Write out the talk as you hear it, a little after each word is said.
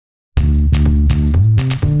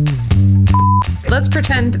Let's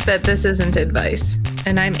pretend that this isn't advice.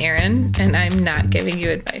 And I'm Erin, and I'm not giving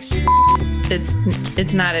you advice.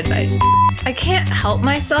 It's not advice. I can't help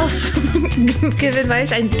myself give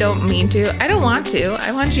advice. I don't mean to. I don't want to.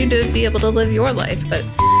 I want you to be able to live your life, but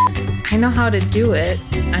I know how to do it.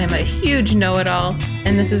 I'm a huge know-it-all,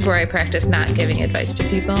 and this is where I practice not giving advice to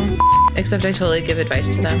people, except I totally give advice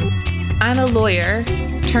to them. I'm a lawyer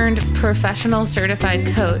turned professional certified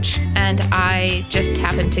coach, and I just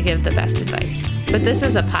happen to give the best advice. But this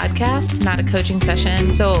is a podcast, not a coaching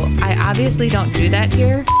session, so I obviously don't do that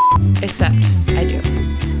here, except I do.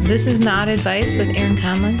 This is not advice with Erin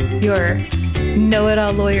Conlon, your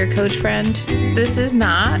know-it-all lawyer coach friend. This is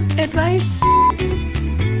not advice.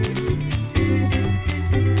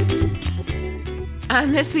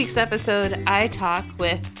 On this week's episode, I talk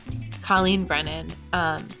with Colleen Brennan.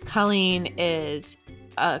 Colleen is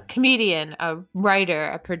a comedian, a writer,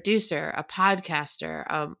 a producer, a podcaster,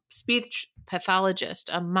 a speech pathologist,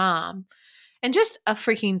 a mom, and just a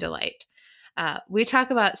freaking delight. We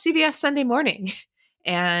talk about CBS Sunday Morning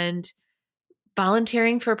and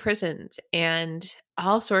volunteering for prisons and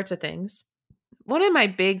all sorts of things. One of my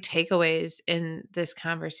big takeaways in this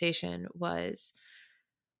conversation was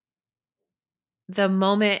the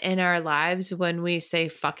moment in our lives when we say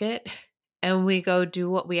fuck it and we go do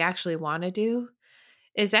what we actually want to do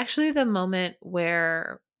is actually the moment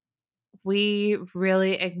where we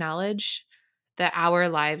really acknowledge that our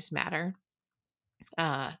lives matter.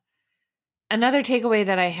 Another takeaway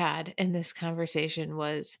that I had in this conversation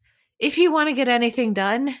was, if you want to get anything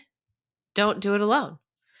done, don't do it alone.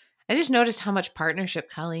 I just noticed how much partnership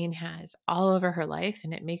Colleen has all over her life,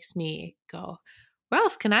 and it makes me go, where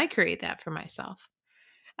else can I create that for myself?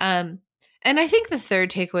 And I think the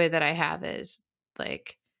third takeaway that I have is,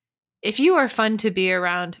 like, if you are fun to be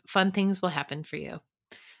around, fun things will happen for you.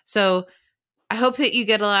 So I hope that you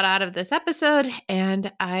get a lot out of this episode,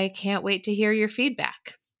 and I can't wait to hear your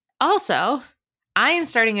feedback. Also, I am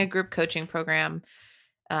starting a group coaching program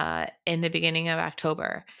in the beginning of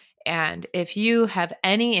October. And if you have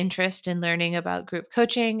any interest in learning about group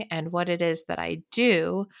coaching and what it is that I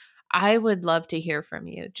do, I would love to hear from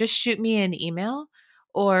you. Just shoot me an email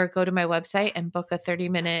or go to my website and book a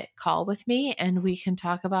 30-minute call with me, and we can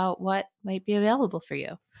talk about what might be available for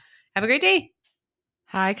you. Have a great day.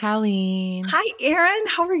 Hi, Colleen. Hi, Erin.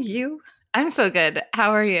 How are you? I'm so good.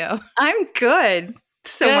 How are you? I'm good.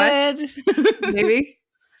 So good. Much. Maybe.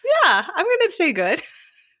 Yeah, I'm going to say good.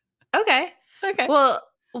 Okay. Okay. Well,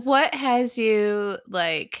 what has you,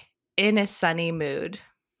 like, in a sunny mood?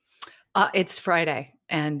 It's Friday,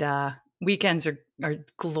 and weekends are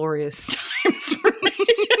glorious times for me.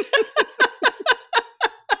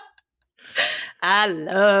 I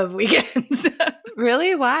love weekends.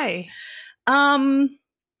 Really? Why?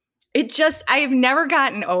 I've never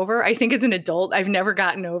gotten over, I think as an adult, I've never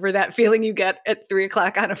gotten over that feeling you get at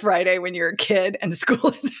 3:00 on a Friday when you're a kid and school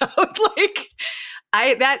is out.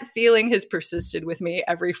 That feeling has persisted with me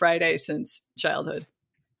every Friday since childhood.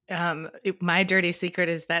 My dirty secret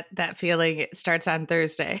is that feeling starts on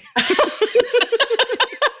Thursday.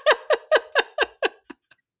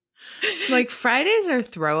 Like, Fridays are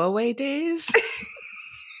throwaway days.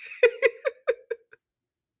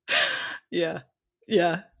 Yeah.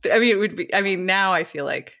 Yeah. I mean, now I feel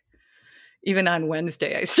like even on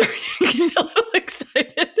Wednesday, I start getting a little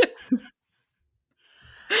excited.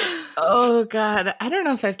 Oh, God. I don't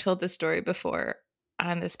know if I've told this story before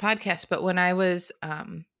on this podcast, but when I was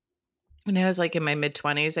like in my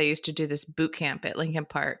mid-20s, I used to do this boot camp at Lincoln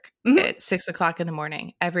Park at 6:00 in the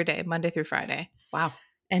morning every day, Monday through Friday. Wow.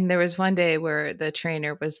 And there was one day where the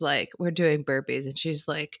trainer was like, we're doing burpees. And she's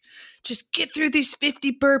like, just get through these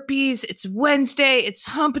 50 burpees. It's Wednesday. It's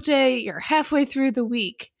hump day. You're halfway through the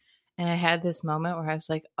week. And I had this moment where I was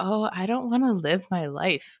like, oh, I don't want to live my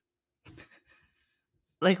life.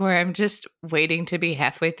 Like, where I'm just waiting to be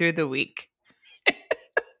halfway through the week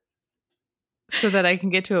so that I can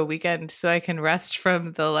get to a weekend, so I can rest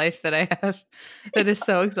from the life that I have that is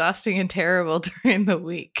so exhausting and terrible during the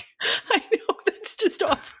week. I know, that's just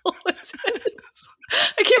awful.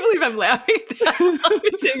 I can't believe I'm laughing at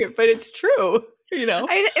that. Saying it, but it's true. You know,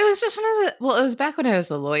 it was just it was back when I was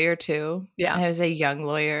a lawyer too. Yeah. I was a young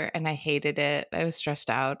lawyer and I hated it. I was stressed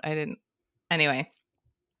out. Anyway,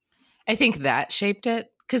 I think that shaped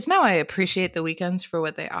it, because now I appreciate the weekends for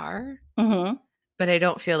what they are, but I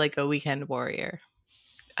don't feel like a weekend warrior.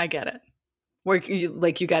 I get it. Where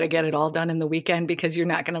you got to get it all done in the weekend because you're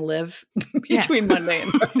not going to live between Monday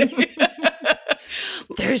and Friday.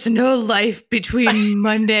 There's no life between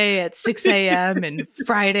Monday at 6 a.m. and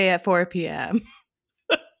Friday at 4 p.m.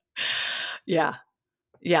 Yeah.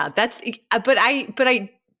 That's, but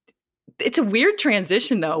it's a weird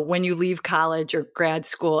transition though when you leave college or grad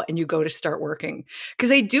school and you go to start working,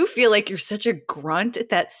 because I do feel like you're such a grunt at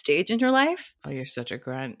that stage in your life. Oh, you're such a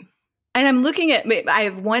grunt. And I'm looking at, I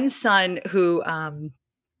have one son who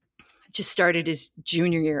just started his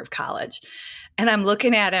junior year of college, and I'm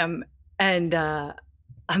looking at him and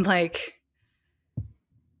I'm like,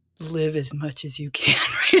 live as much as you can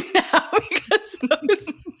right now, because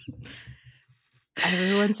those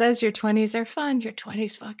Everyone says your 20s are fun. Your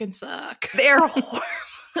 20s fucking suck. they're horrible.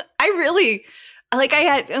 I really, like, I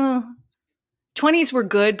had 20s were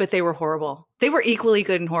good, but they were horrible. They were equally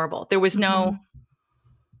good and horrible. There was no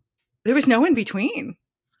in between.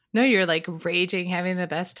 No, you're like raging, having the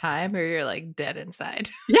best time, or you're like dead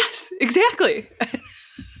inside. Yes, exactly.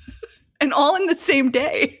 And all in the same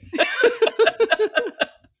day.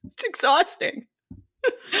 It's exhausting.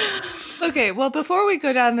 Okay, well, before we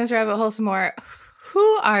go down this rabbit hole some more,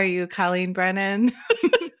 who are you, Colleen Brennan?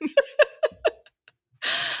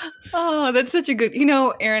 Oh, that's such a good,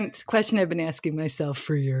 Erin, it's a question I've been asking myself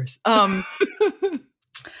for years. I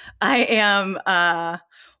am,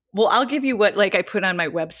 well, I'll give you what, like, I put on my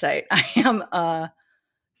website. I am a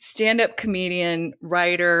stand-up comedian,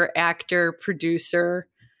 writer, actor, producer,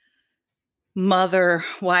 mother,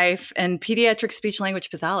 wife, and pediatric speech language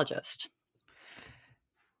pathologist.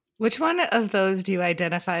 Which one of those do you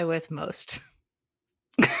identify with most?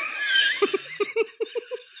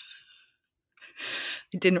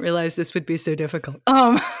 I didn't realize this would be so difficult.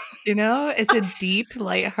 It's a deep,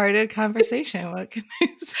 lighthearted conversation. What can I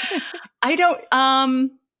say? I don't,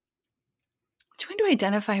 which one do I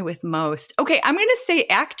identify with most? Okay, I'm going to say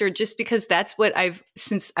actor just because that's what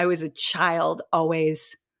since I was a child,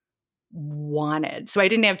 always wanted. So I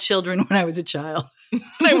didn't have children when I was a child.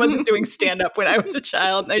 And I wasn't doing stand-up when I was a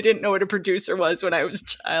child. And I didn't know what a producer was when I was a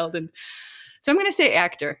child. And so I'm going to say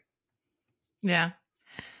actor. Yeah.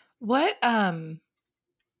 What, how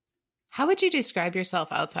would you describe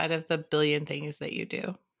yourself outside of the billion things that you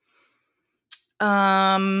do?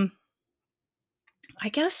 I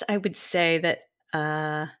guess I would say that,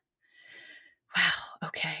 wow,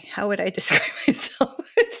 okay. How would I describe myself?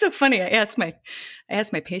 It's so funny. I ask my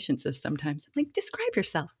patients this sometimes. I'm like, describe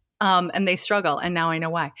yourself. And they struggle. And now I know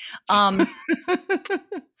why.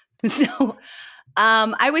 So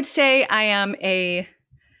I would say I am a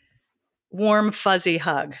warm, fuzzy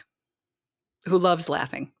hug who loves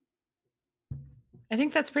laughing. I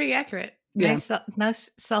think that's pretty accurate. Yeah.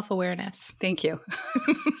 Nice self-awareness. Thank you.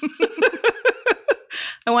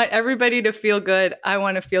 I want everybody to feel good. I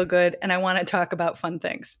want to feel good. And I want to talk about fun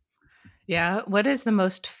things. Yeah. What is the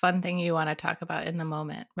most fun thing you want to talk about in the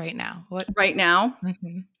moment right now? What right now?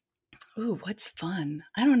 Mm-hmm. Ooh, what's fun?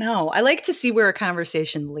 I don't know. I like to see where a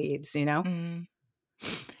conversation leads, Mm.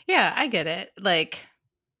 Yeah, I get it. Like,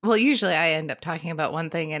 well, usually I end up talking about one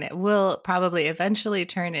thing and it will probably eventually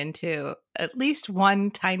turn into at least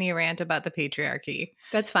one tiny rant about the patriarchy.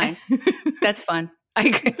 That's fine. That's fun. I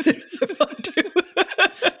consider it fun too.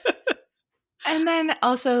 And then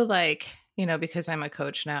also, like, because I'm a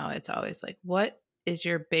coach now, it's always like, what is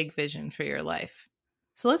your big vision for your life?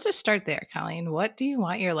 So let's just start there, Colleen. What do you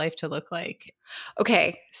want your life to look like?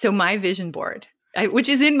 Okay, so my vision board, which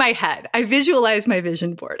is in my head. I visualize my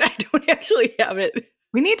vision board. I don't actually have it.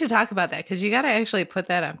 We need to talk about that because you got to actually put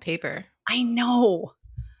that on paper. I know.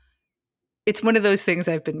 It's one of those things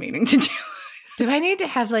I've been meaning to do. Do I need to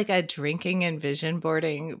have like a drinking and vision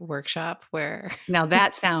boarding workshop where... Now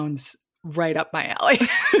that sounds right up my alley.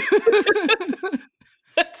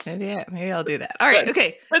 Maybe I'll do that. All right.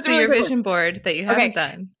 Okay. That's so really your cool. vision board that you haven't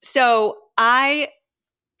done. So I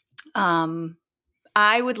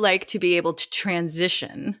would like to be able to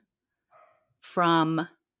transition from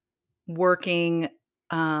working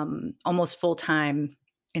almost full time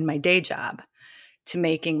in my day job to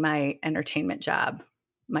making my entertainment job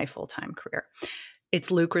my full-time career.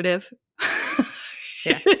 It's lucrative.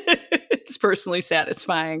 Yeah. It's personally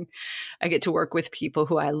satisfying. I get to work with people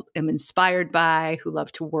who I am inspired by, who love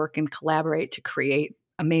to work and collaborate to create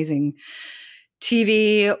amazing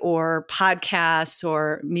TV or podcasts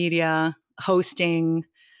or media, hosting,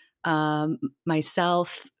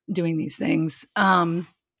 myself doing these things,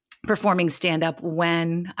 performing stand-up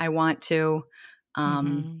when I want to,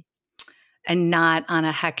 and not on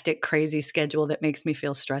a hectic, crazy schedule that makes me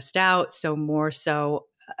feel stressed out. So more so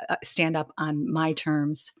stand up on my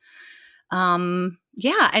terms. And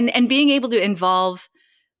being able to involve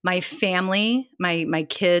my family, my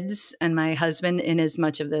kids and my husband in as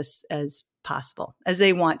much of this as possible, as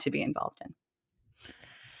they want to be involved in.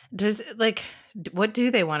 What do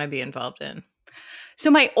they want to be involved in? So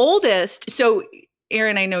my oldest,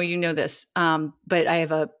 Erin, I know you know this, but I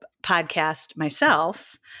have a podcast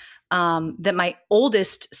myself. that my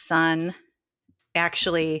oldest son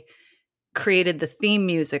actually created the theme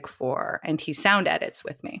music for, and he sound edits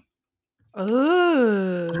with me.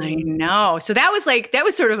 Oh, I know. So that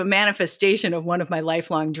was sort of a manifestation of one of my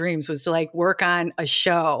lifelong dreams, was to like work on a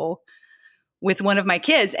show with one of my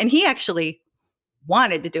kids. And he actually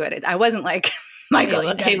wanted to do it. I wasn't like,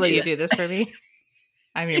 Michael, hey, will you do this for me?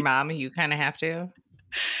 I'm your mom. You kind of have to.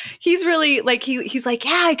 He's really like, he's like,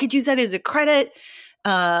 yeah, I could use that as a credit,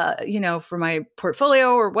 for my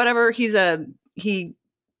portfolio or whatever. He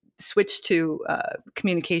switched to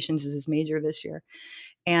communications as his major this year.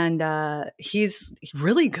 And he's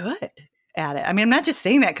really good at it. I mean, I'm not just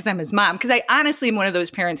saying that because I'm his mom, because I honestly am one of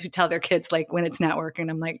those parents who tell their kids, like, when it's not working,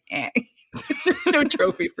 I'm like, there's no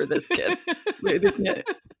trophy for this kid.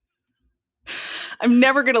 I'm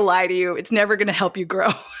never going to lie to you. It's never going to help you grow.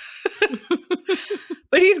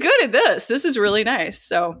 But he's good at this. This is really nice.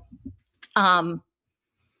 So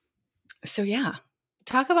yeah.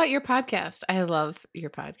 Talk about your podcast. I love your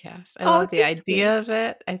podcast. I love the idea of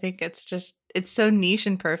it. I think it's so niche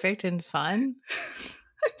and perfect and fun.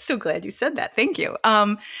 I'm so glad you said that. Thank you.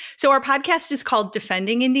 So our podcast is called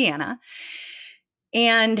Defending Indiana.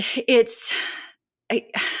 And it's,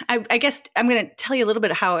 I guess I'm going to tell you a little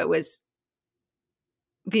bit how it was,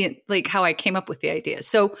 how I came up with the idea.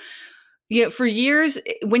 So, for years,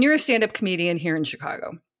 when you're a stand-up comedian here in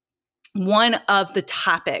Chicago, one of the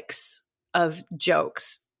topics of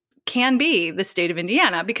jokes can be the state of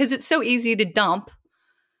Indiana, because it's so easy to dump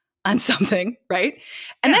on something, right?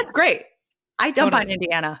 And that's great. I dump on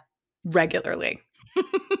Indiana regularly.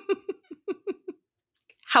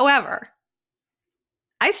 However,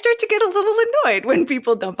 I start to get a little annoyed when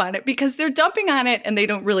people dump on it, because they're dumping on it and they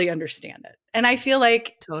don't really understand it. And I feel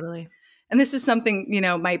like totally. And this is something,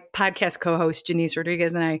 my podcast co-host Janice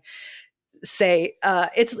Rodriguez and I say,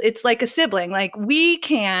 it's like a sibling. Like, we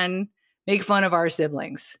can make fun of our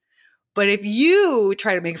siblings, but if you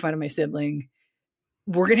try to make fun of my sibling,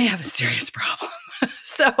 we're going to have a serious problem.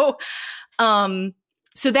 So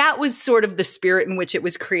that was sort of the spirit in which it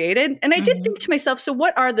was created. And I did think to myself, so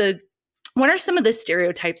what are some of the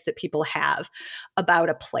stereotypes that people have about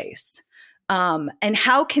a place? And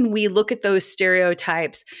how can we look at those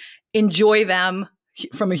stereotypes, enjoy them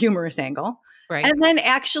from a humorous angle, right, and then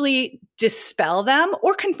actually dispel them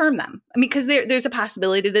or confirm them? I mean, because there's a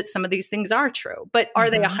possibility that some of these things are true, but are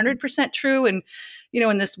they 100% true? And,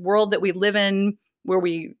 in this world that we live in, where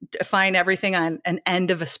we define everything on an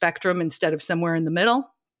end of a spectrum instead of somewhere in the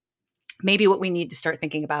middle, maybe what we need to start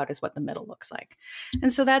thinking about is what the middle looks like.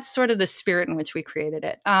 And so that's sort of the spirit in which we created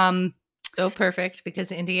it. So perfect, because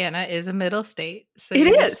Indiana is a middle state. So it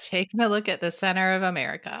is. Just taking a look at the center of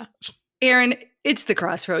America. Erin, it's the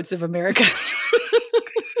crossroads of America.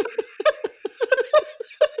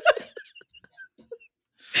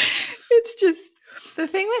 It's just, the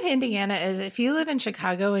thing with Indiana is, if you live in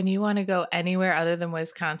Chicago and you want to go anywhere other than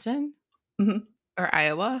Wisconsin or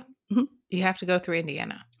Iowa, you have to go through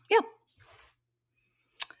Indiana. Yeah.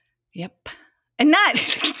 Yep. And not,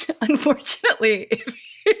 unfortunately,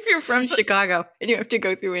 if you're from Chicago and you have to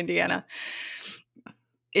go through Indiana,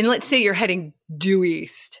 and let's say you're heading due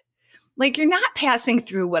east, like, you're not passing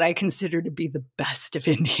through what I consider to be the best of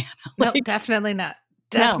Indiana. No, definitely not.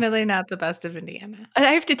 Definitely not the best of Indiana. And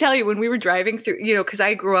I have to tell you, when we were driving through, because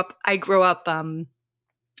I grew up on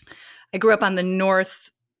the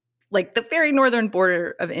north, like the very northern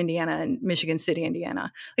border of Indiana, and Michigan City,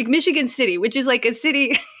 Indiana. Like Michigan City, which is like a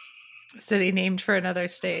city named for another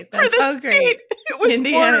state. That's so great.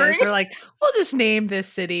 Indiana, we're like, we'll just name this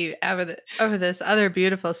city over this other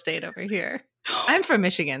beautiful state over here. I'm from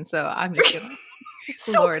Michigan, so I'm just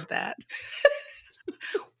gonna lord that.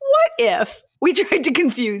 What if we tried to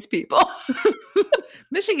confuse people?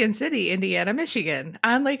 Michigan City, Indiana, Michigan,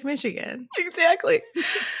 on Lake Michigan. Exactly.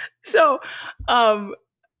 So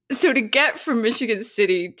to get from Michigan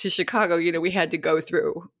City to Chicago, we had to go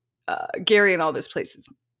through Gary and all those places.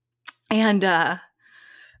 And I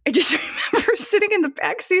just remember sitting in the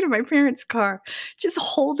back seat of my parents' car, just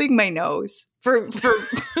holding my nose for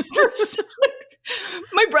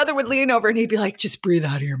my brother would lean over and he'd be like, just breathe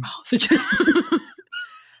out of your mouth.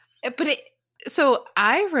 So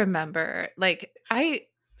I remember, I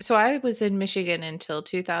was in Michigan until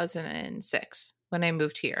 2006 when I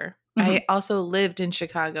moved here. I also lived in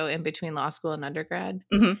Chicago in between law school and undergrad.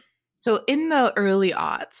 So in the early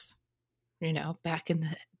aughts, back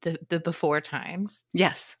in the before times.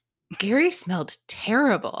 Yes. Gary smelled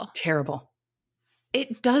terrible. Terrible.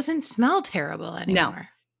 It doesn't smell terrible anymore.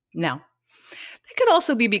 No. It could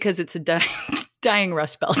also be because it's a dying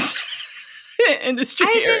Rust Belt industry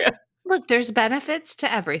area. Look, there's benefits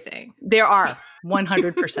to everything. There are.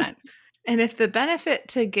 100%. And if the benefit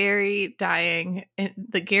to Gary dying,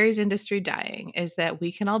 the Gary's industry dying, is that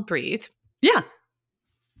we can all breathe, Yeah,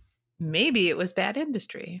 maybe it was bad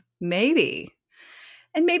industry. maybe.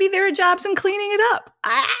 And maybe there are jobs in cleaning it up.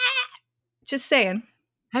 Just saying.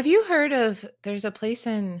 Have you heard of, there's a place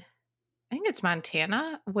in, I think it's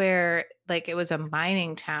Montana, where like it was a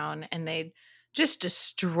mining town and they just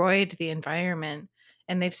destroyed the environment,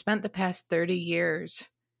 and they've spent the past 30 years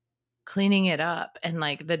cleaning it up, and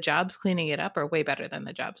like the jobs cleaning it up are way better than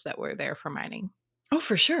the jobs that were there for mining. Oh,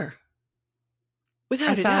 for sure.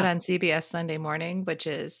 I saw it on CBS Sunday Morning, which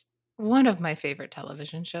is one of my favorite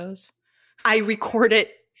television shows. I record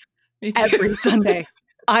it every Sunday.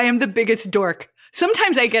 I am the biggest dork.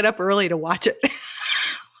 Sometimes I get up early to watch it.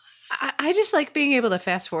 I just like being able to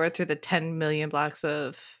fast forward through the 10 million blocks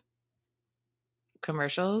of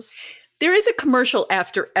commercials. There is a commercial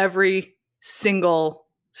after every single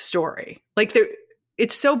story. Like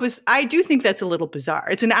it's so I do think that's a little bizarre.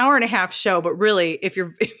 It's an hour and a half show, but really, if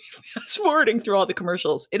you're fast forwarding through all the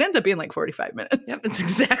commercials, it ends up being like 45 minutes. Yep, it's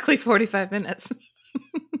exactly 45 minutes.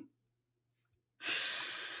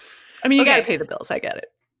 I mean, you got to pay the bills. I get it.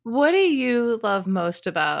 What do you love most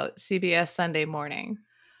about CBS Sunday Morning?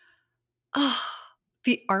 Oh,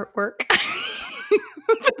 the artwork.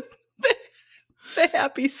 the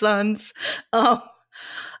happy suns.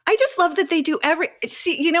 I just love that they do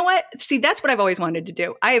you know what? See, that's what I've always wanted to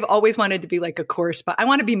do. I have always wanted to be like a correspondent. I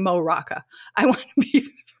want to be Mo Rocca. I want to be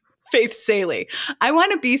Faith Salie. I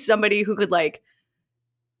want to be somebody who could like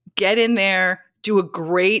get in there, do a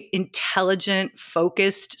great, intelligent,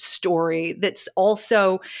 focused story that's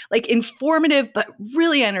also like informative, but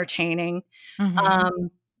really entertaining. Mm-hmm.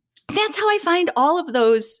 That's how I find all of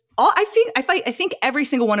those. I think every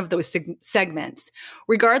single one of those segments,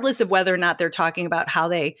 regardless of whether or not they're talking about how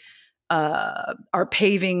they are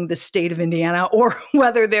paving the state of Indiana, or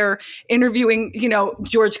whether they're interviewing,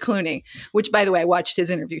 George Clooney, which, by the way, I watched his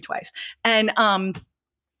interview twice, and I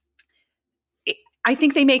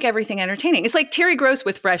think they make everything entertaining. It's like Terry Gross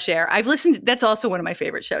with Fresh Air. I've listened. That's also one of my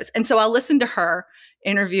favorite shows, and so I'll listen to her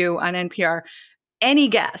interview on NPR, any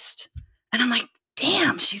guest, and I'm like,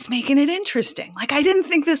 damn, she's making it interesting. Like, I didn't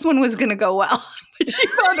think this one was going to go well, but she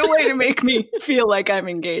found a way to make me feel like I'm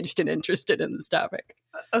engaged and interested in this topic.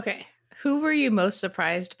 Okay. Who were you most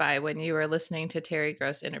surprised by when you were listening to Terry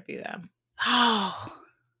Gross interview them? Oh,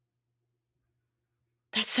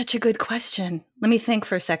 that's such a good question. Let me think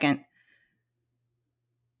for a second.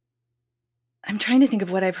 I'm trying to think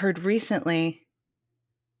of what I've heard recently.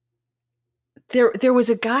 There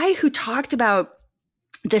was a guy who talked about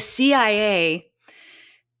the CIA.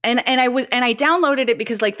 And I downloaded it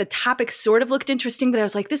because like the topic sort of looked interesting, but I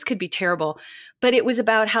was like, this could be terrible. But it was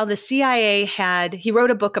about how the CIA he wrote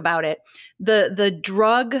a book about it. The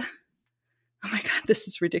drug, oh my God, this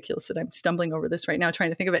is ridiculous that I'm stumbling over this right now, trying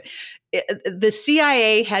to think of it. The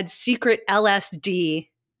CIA had secret LSD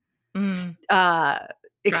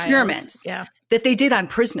experiments that they did on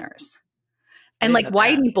prisoners. And like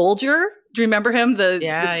Whitey Bulger, do you remember him? The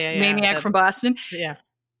maniac from Boston? Yeah.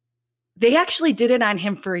 They actually did it on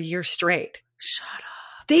him for a year straight. Shut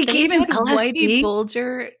up. They gave him LSD. Whitey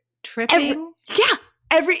Bulger tripping?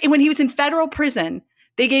 When he was in federal prison,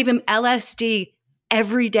 they gave him LSD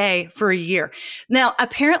every day for a year. Now,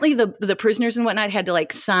 apparently the prisoners and whatnot had to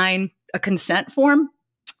like sign a consent form,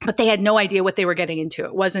 but they had no idea what they were getting into.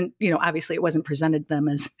 It wasn't, obviously it wasn't presented to them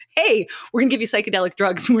as, hey, we're going to give you psychedelic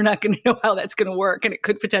drugs. We're not going to know how that's going to work. And it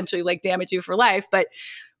could potentially like damage you for life. But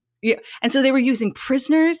yeah. And so they were using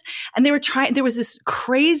prisoners, and they were there was this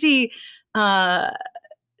crazy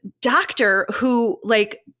doctor who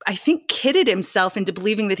like, I think kidded himself into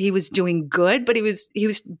believing that he was doing good, but he was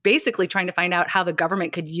basically trying to find out how the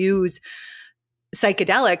government could use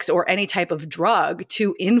psychedelics or any type of drug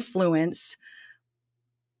to influence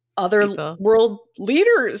other world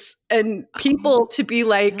leaders and people to be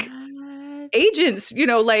like agents,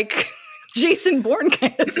 like Jason Bourne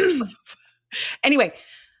kind of stuff. Anyway,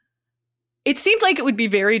 it seemed like it would be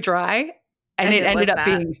very dry, and it ended up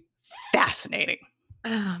being fascinating.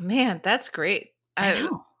 Oh, man, that's great. I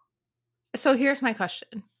know. So here's my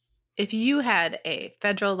question. If you had a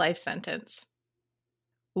federal life sentence,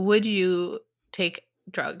 would you take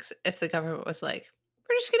drugs if the government was like,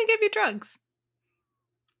 we're just going to give you drugs?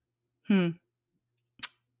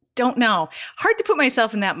 Don't know. Hard to put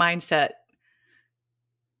myself in that mindset.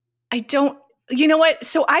 You know what?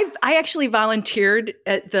 So I actually volunteered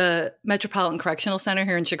at the Metropolitan Correctional Center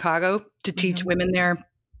here in Chicago to teach women their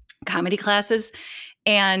comedy classes.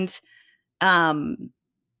 And,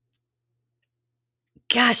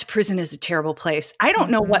 prison is a terrible place. I don't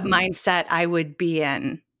know what mindset I would be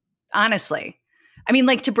in, honestly. I mean,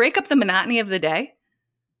 like to break up the monotony of the day,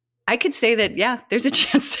 I could say that, yeah, there's a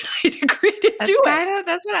chance that I'd agree to That's do it. kind of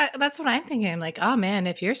that's what I'm thinking. I'm like, oh man,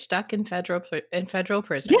 if you're stuck in federal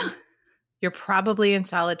prison, Yeah. you're probably in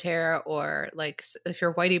solitaire, or like if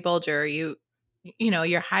you're Whitey Bulger,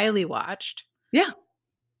 you're highly watched. Yeah.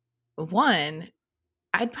 One,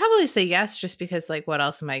 I'd probably say yes, just because like, what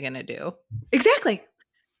else am I gonna do? Exactly.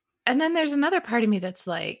 And then there's another part of me that's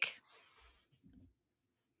like,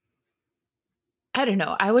 I don't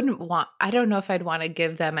know. I don't know if I'd want to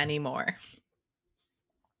give them any more.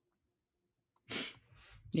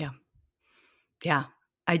 Yeah. Yeah.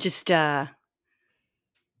 I just, it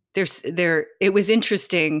was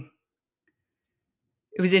interesting.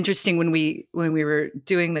 It was interesting when we were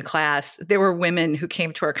doing the class, there were women who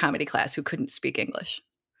came to our comedy class who couldn't speak English.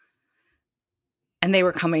 And they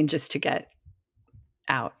were coming just to get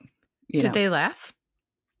out. Did they laugh?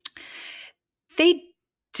 They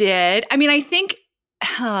did. I mean, I think,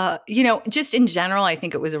 just in general, I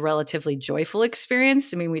think it was a relatively joyful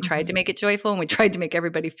experience. I mean, we tried to make it joyful and we tried to make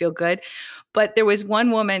everybody feel good. But there was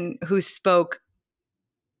one woman who spoke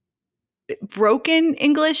broken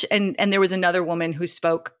English, and there was another woman who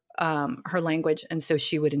spoke her language, and so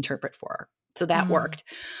she would interpret for her. So that worked.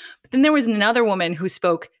 But then there was another woman who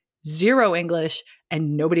spoke zero English,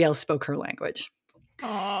 and nobody else spoke her language.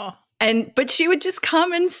 Oh. But she would just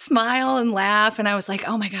come and smile and laugh, and I was like,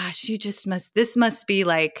 oh my gosh, this must be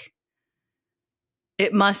like,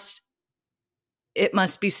 it must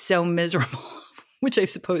be so miserable. Which I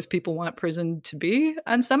suppose people want prison to be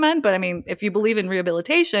on some end. But I mean, if you believe in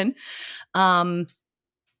rehabilitation, you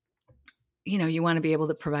want to be able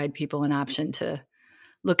to provide people an option to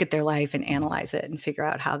look at their life and analyze it and figure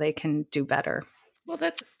out how they can do better. Well,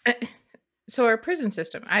 so our prison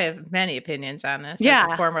system, I have many opinions on this. Yeah.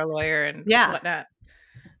 As a former lawyer and whatnot.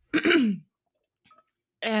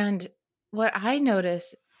 And what I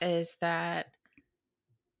notice is that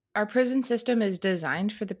our prison system is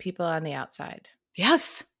designed for the people on the outside.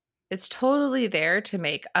 Yes. It's totally there to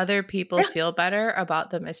make other people feel better about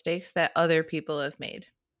the mistakes that other people have made.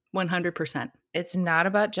 100%. It's not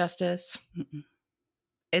about justice. Mm-mm.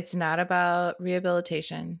 It's not about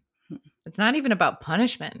rehabilitation. Mm-mm. It's not even about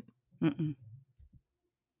punishment. Mm-mm.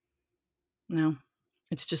 No,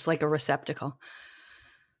 it's just like a receptacle.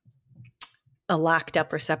 A locked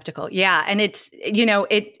up receptacle. Yeah. And it's,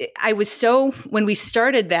 when we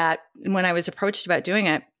started that, and when I was approached about doing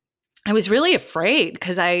it, I was really afraid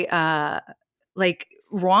because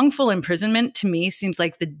wrongful imprisonment to me seems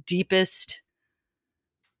like the deepest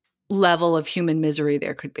level of human misery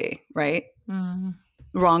there could be, right? Mm.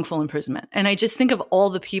 Wrongful imprisonment. And I just think of all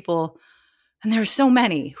the people, and there are so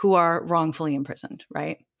many who are wrongfully imprisoned,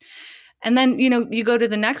 right? And then, you go to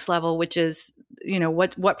the next level, which is,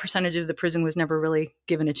 what percentage of the prison was never really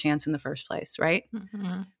given a chance in the first place, right?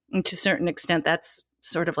 Mm-hmm. And to a certain extent, that's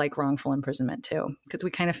sort of like wrongful imprisonment too, because we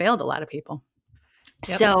kind of failed a lot of people.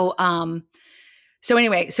 Yep. So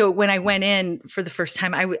anyway, so when I went in for the first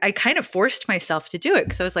time, I kind of forced myself to do it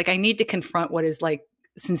because I was like, I need to confront what is like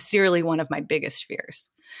sincerely one of my biggest fears.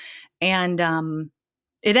 And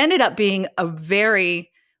it ended up being a very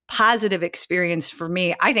positive experience for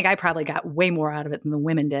me. I think I probably got way more out of it than the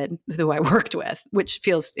women did who I worked with, which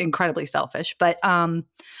feels incredibly selfish. But I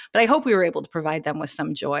hope we were able to provide them with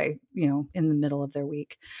some joy, in the middle of their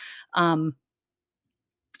week. But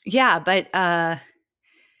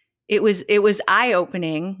it was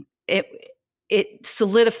eye-opening. It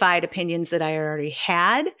solidified opinions that I already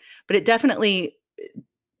had, but it definitely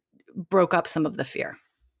broke up some of the fear.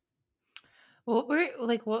 What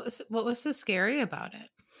was so scary about it?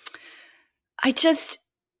 I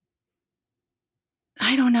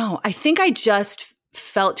don't know. I think I just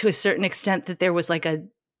felt to a certain extent that there was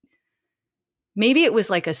maybe it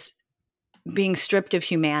was like being stripped of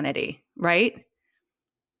humanity, right?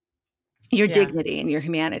 Your dignity and your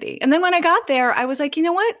humanity. And then when I got there, I was like, you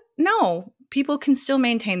know what? No, people can still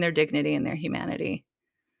maintain their dignity and their humanity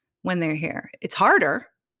when they're here. It's harder.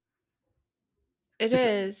 It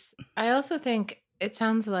is. I also think it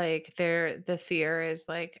sounds like the fear is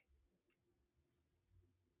like,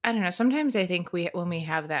 I don't know. Sometimes I think when we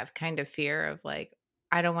have that kind of fear of like,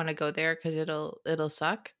 I don't want to go there because it'll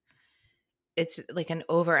suck. It's like an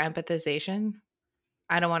over empathization.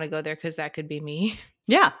 I don't want to go there because that could be me.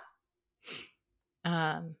 Yeah.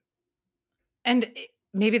 And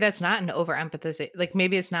maybe that's not an over empathization. Like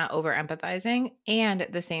maybe it's not over empathizing. And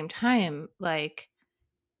at the same time, like,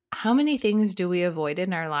 how many things do we avoid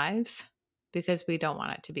in our lives because we don't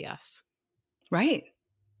want it to be us? Right.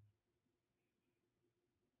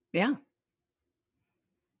 Yeah.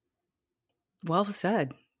 Well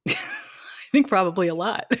said. I think probably a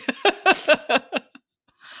lot.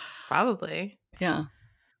 Probably. Yeah.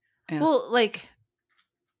 Yeah. Well, like,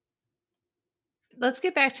 let's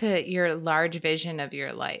get back to your large vision of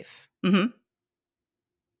your life. Mm-hmm.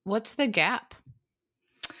 What's the gap?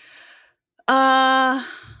 I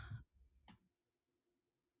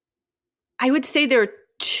would say there are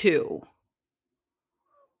two.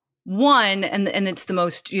 One, and it's the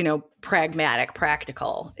most, pragmatic,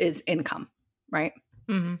 practical, is income, right?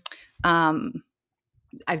 Mm-hmm.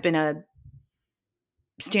 I've been a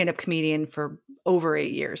stand-up comedian for over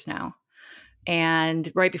 8 years now.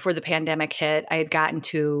 And right before the pandemic hit, I had gotten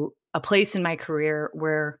to a place in my career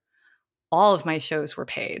where all of my shows were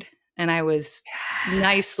paid. And I was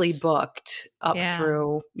nicely booked up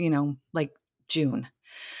through, like June,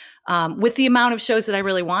 with the amount of shows that I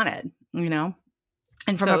really wanted, And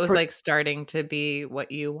So it was like starting to be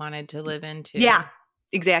what you wanted to live into. Yeah,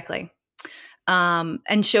 exactly.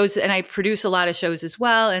 And shows, and I produce a lot of shows as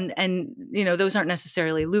well. And those aren't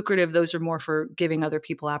necessarily lucrative. Those are more for giving other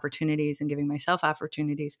people opportunities and giving myself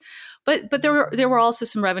opportunities. But there were also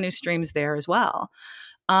some revenue streams there as well.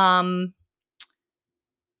 And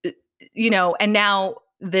now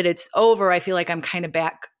that it's over, I feel like I'm kind of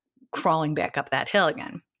crawling back up that hill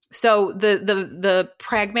again. So the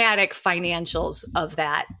pragmatic financials of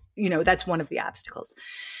that, that's one of the obstacles.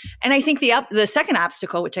 And I think the second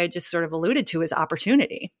obstacle, which I just sort of alluded to, is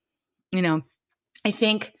opportunity. I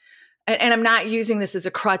think, and I'm not using this as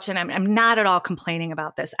a crutch, and I'm not at all complaining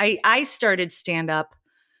about this. I started stand-up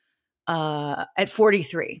at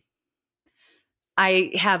 43.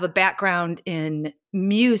 I have a background in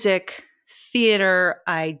music, theater.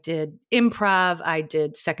 I did improv. I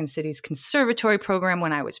did Second City's conservatory program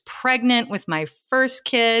when I was pregnant with my first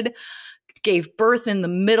kid, gave birth in the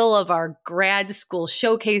middle of our grad school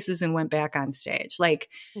showcases, and went back on stage. Like,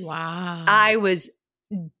 wow. I was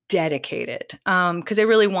dedicated because I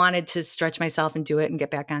really wanted to stretch myself and do it and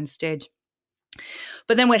get back on stage.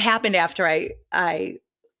 But then what happened after I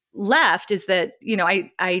left is that,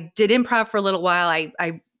 I did improv for a little while.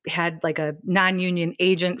 I had like a non-union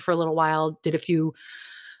agent for a little while, did a few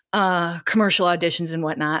commercial auditions and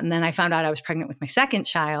whatnot. And then I found out I was pregnant with my second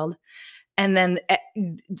child. And then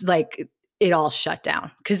it all shut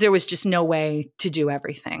down because there was just no way to do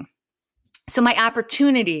everything. So my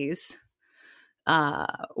opportunities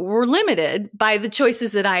were limited by the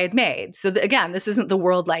choices that I had made. So again, this isn't the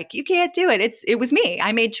world like, you can't do it. It was me.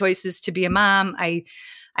 I made choices to be a mom. I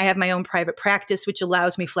have my own private practice, which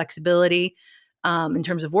allows me flexibility in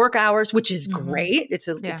terms of work hours, which is great. It's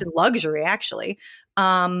a luxury, actually.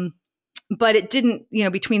 But it didn't,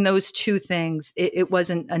 between those two things, it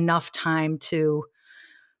wasn't enough time to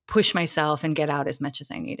push myself and get out as much as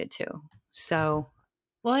I needed to. So,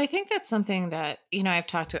 well, I think that's something that, I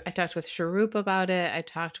talked with Sharoop about it. I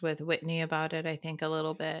talked with Whitney about it, I think a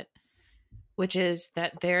little bit, which is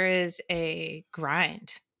that there is a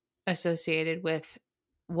grind associated with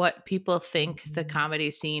what people think the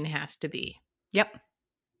comedy scene has to be. Yep.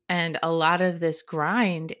 And a lot of this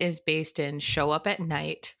grind is based in show up at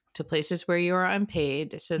night to places where you are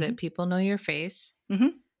unpaid so that people know your face.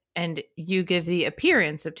 Mm-hmm. And you give the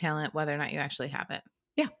appearance of talent, whether or not you actually have it.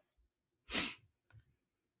 Yeah.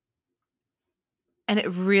 And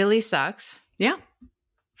it really sucks. Yeah.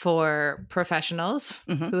 For professionals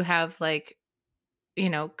who have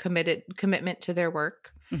commitment to their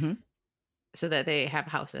work so that they have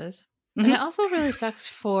houses. And it also really sucks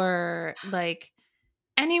for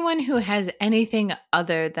anyone who has anything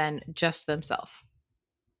other than just themselves.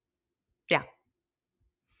 Yeah.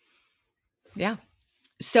 Yeah.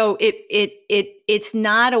 So it's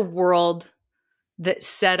not a world that's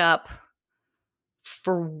set up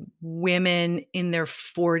for women in their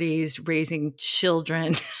 40s raising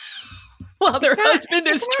children while their husband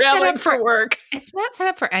is traveling for work. It's not set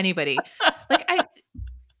up for anybody.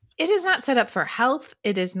 It is not set up for health.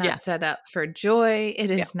 It is not set up for joy.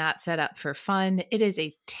 It is not set up for fun. It is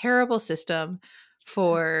a terrible system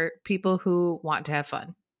for people who want to have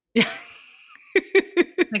fun. Yeah.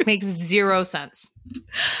 Makes zero sense.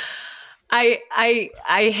 I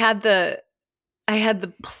had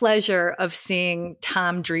the pleasure of seeing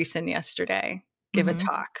Tom Dreesen yesterday give a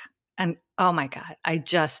talk. And oh my God,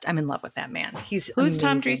 I'm in love with that man. Who's amazing.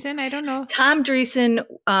 Tom Dreesen? I don't know. Tom Dreesen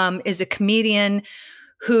is a comedian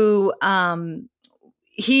who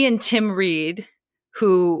he and Tim Reed,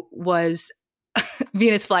 who was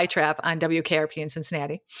Venus Flytrap on WKRP in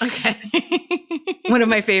Cincinnati. Okay. One of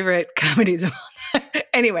my favorite comedies of all time.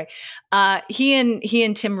 Anyway, he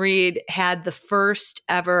and Tim Reed had the first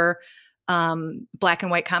ever black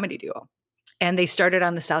and white comedy duo. And they started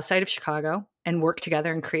on the south side of Chicago and worked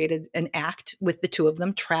together and created an act with the two of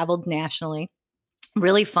them, traveled nationally.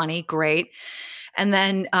 Really funny, great. And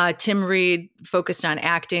then Tim Reed focused on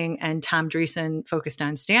acting and Tom Dreesen focused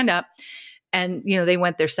on stand-up. And, they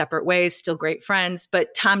went their separate ways, still great friends.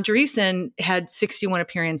 But Tom Dreesen had 61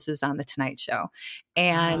 appearances on The Tonight Show.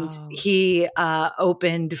 And he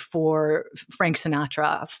opened for Frank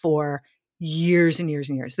Sinatra for years and years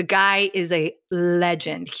and years. The guy is a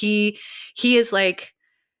legend. He is like,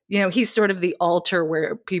 he's sort of the altar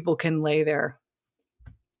where people can lay their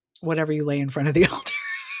whatever you lay in front of the altar.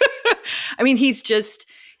 I mean, he's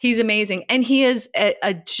amazing. And he is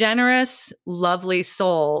a generous, lovely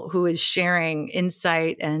soul who is sharing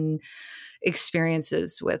insight and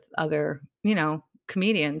experiences with other,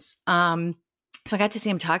 comedians. So I got to see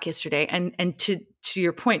him talk yesterday. And to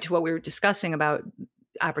your point, to what we were discussing about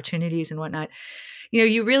opportunities and whatnot,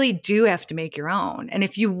 you really do have to make your own. And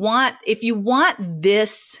if you want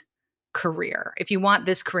this career,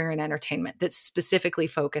 in entertainment that's specifically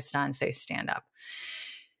focused on, say, stand-up,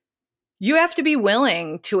 you have to be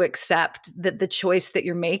willing to accept that the choice that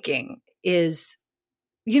you're making is,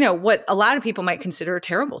 what a lot of people might consider a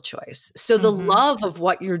terrible choice. So the love of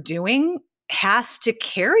what you're doing has to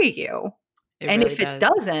carry you. And really, if it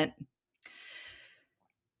doesn't,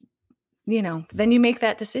 then you make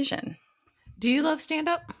that decision. Do you love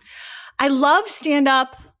stand-up? I love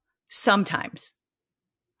stand-up sometimes.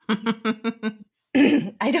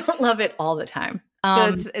 I don't love it all the time.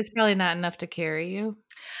 So it's probably not enough to carry you.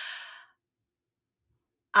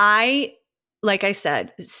 Like I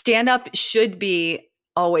said, stand-up should be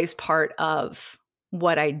always part of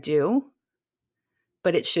what I do,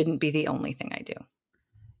 but it shouldn't be the only thing I do.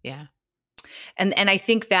 Yeah. And I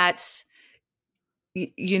think that's,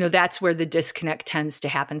 that's where the disconnect tends to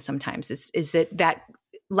happen sometimes is that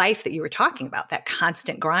life that you were talking about, that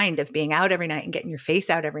constant grind of being out every night and getting your face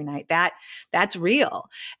out every night, that's real.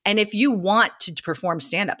 And if you want to perform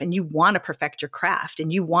stand-up and you want to perfect your craft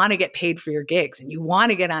and you want to get paid for your gigs and you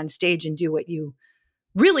want to get on stage and do what you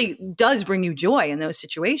really does bring you joy in those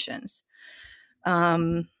situations,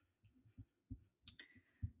 there's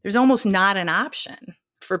almost not an option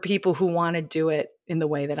for people who want to do it in the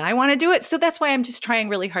way that I want to do it. So that's why I'm just trying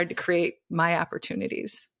really hard to create my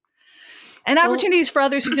opportunities. And opportunities for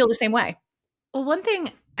others who feel the same way. Well, one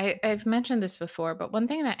thing, I've mentioned this before, but one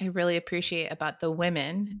thing that I really appreciate about the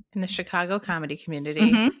women in the Chicago comedy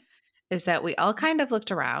community is that we all kind of looked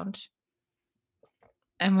around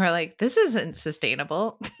and we're like, this isn't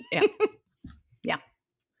sustainable. Yeah. Yeah.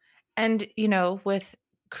 And, with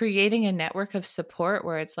creating a network of support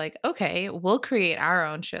where it's like, okay, we'll create our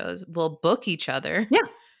own shows. We'll book each other. Yeah.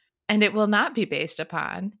 And it will not be based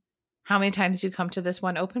upon how many times you come to this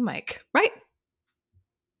one open mic. Right.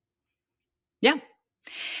 Yeah.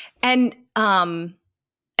 And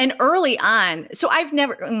early on, so I've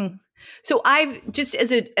just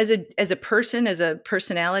as a person, as a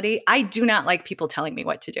personality, I do not like people telling me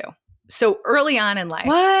what to do. So early on in life.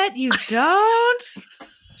 What? You don't?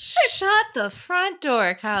 Shut the front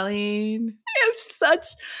door, Colleen. I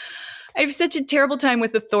have such a terrible time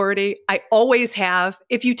with authority. I always have.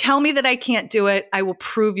 If you tell me that I can't do it, I will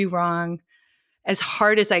prove you wrong as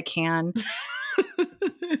hard as I can.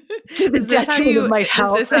 To the detriment of my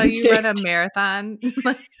health. Is this how you run a marathon?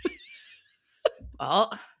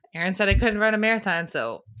 Well, Aaron said I couldn't run a marathon,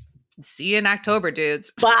 so see you in October,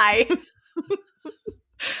 dudes. Bye.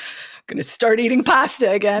 Gonna start eating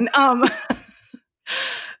pasta again.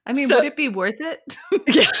 I mean, would it be worth it?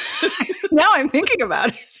 Yeah. Now I'm thinking about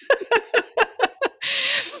it.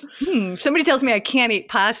 If somebody tells me I can't eat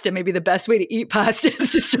pasta, maybe the best way to eat pasta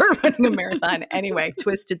is to start running a marathon. Anyway,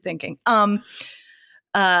 twisted thinking. So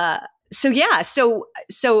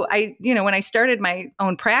I, when I started my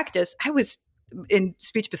own practice, I was in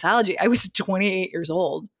speech pathology. I was 28 years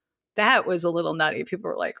old. That was a little nutty. People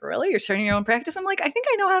were like, really? You're starting your own practice? I'm like, I think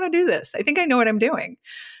I know how to do this. I think I know what I'm doing.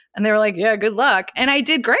 And they were like, yeah, good luck. And I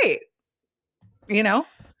did great, and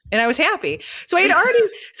I was happy. So I'd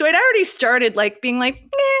already started like being like,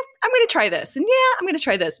 I'm going to try this. And I'm going to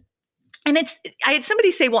try this. And I had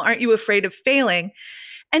somebody say, well, aren't you afraid of failing?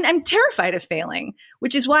 And I'm terrified of failing,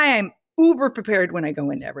 which is why I'm uber prepared when I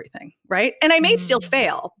go into everything. Right. And I may still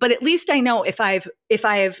fail, but at least I know if I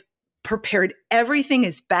have prepared everything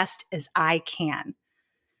as best as I can,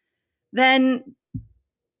 then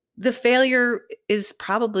the failure is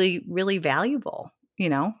probably really valuable,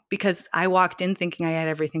 because I walked in thinking I had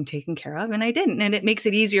everything taken care of and I didn't. And it makes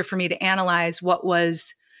it easier for me to analyze what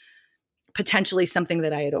was potentially something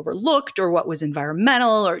that I had overlooked or what was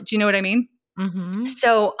environmental, or do you know what I mean? Mm-hmm.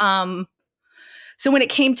 So when it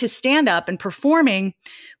came to stand up and performing,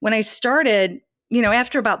 when I started,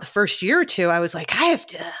 after about the first year or two, I was like, I have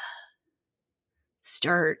to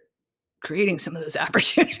start creating some of those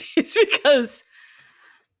opportunities because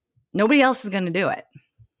Nobody else is going to do it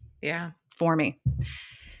Yeah. for me.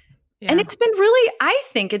 Yeah. And it's been really, I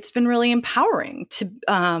think it's been really empowering to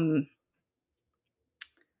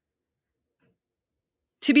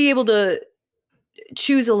be able to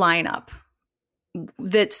choose a lineup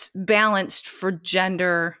that's balanced for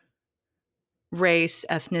gender, race,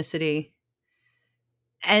 ethnicity,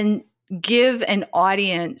 and give an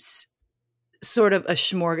audience sort of a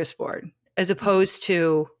smorgasbord as opposed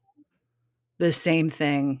to the same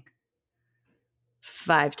thing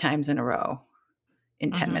 5 times in a row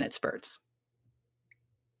in 10-minute spurts.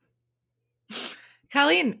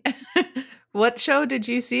 Colleen, what show did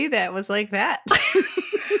you see that was like that?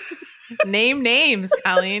 Name names,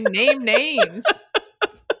 Colleen. Name names.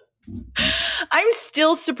 I'm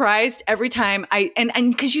still surprised every time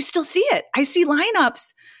and because you still see it. I see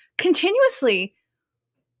lineups continuously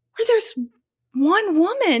where there's one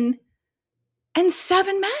woman and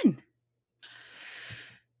 7 men.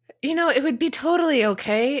 You know, it would be totally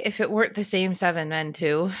okay if it weren't the same 7 men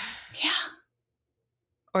too. Yeah.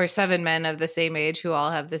 Or 7 men of the same age who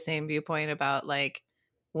all have the same viewpoint about like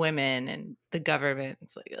women and the government.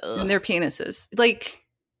 It's like, ugh. And their penises. Like,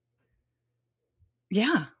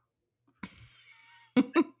 yeah.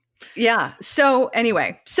 Yeah. So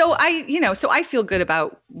anyway, so I feel good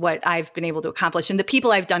about what I've been able to accomplish and the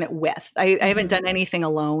people I've done it with. I haven't done anything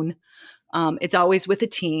alone. It's always with a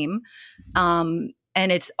team. And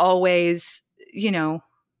it's always,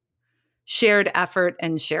 shared effort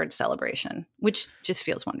and shared celebration, which just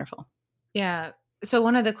feels wonderful. Yeah. So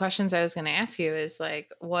one of the questions I was going to ask you is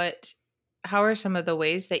like, how are some of the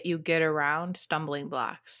ways that you get around stumbling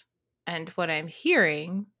blocks? And what I'm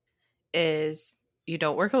hearing is you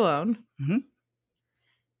don't work alone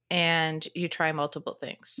and you try multiple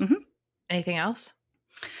things. Anything else?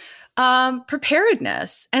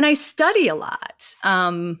 Preparedness. And I study a lot.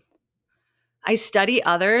 I study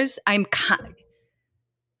others.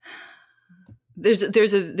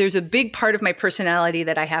 There's a big part of my personality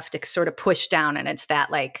that I have to sort of push down. And it's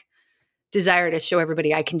that like desire to show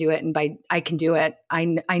everybody I can do it. And by I can do it, I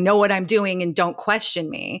know what I'm doing and don't question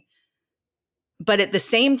me. But at the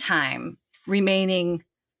same time, remaining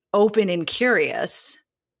open and curious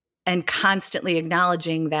and constantly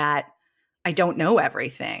acknowledging that I don't know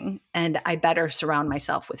everything and I better surround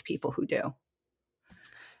myself with people who do.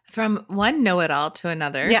 From one know-it-all to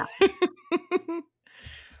another. Yeah.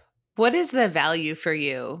 What is the value for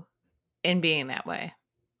you in being that way?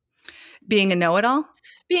 Being a know-it-all?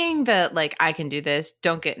 Being the, like, I can do this,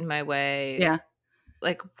 don't get in my way. Yeah.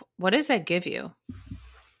 Like, what does that give you?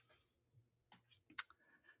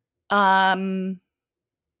 I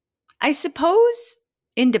suppose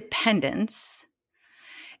independence,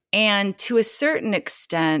 and to a certain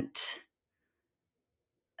extent,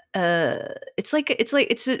 it's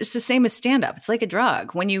the same as stand-up. It's like a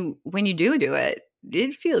drug. When you do it,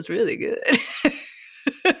 it feels really good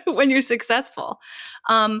when you're successful.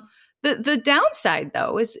 The downside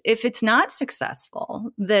though is if it's not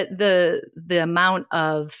successful, the amount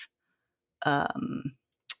of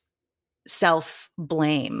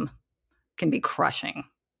self-blame can be crushing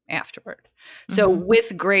afterward. So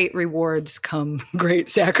with great rewards come great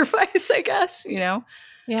sacrifice, I guess,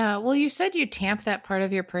 Yeah. Well, you said you tamp that part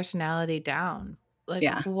of your personality down. Like,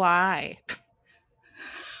 yeah. Why?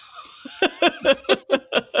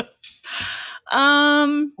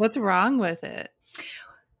 What's wrong with it?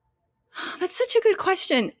 That's such a good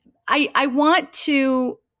question. I want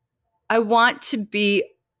to be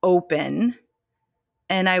open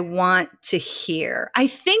and I want to hear. I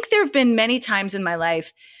think there have been many times in my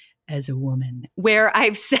life as a woman where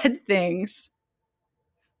I've said things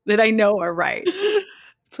that I know are right.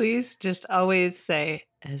 Please just always say,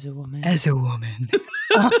 as a woman. As a woman.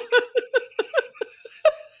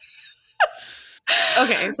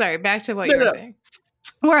 Okay, sorry. Back to what you were saying.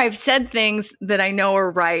 Where I've said things that I know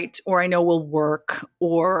are right or I know will work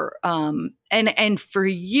or and for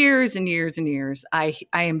years and years and years I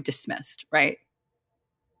am dismissed, right?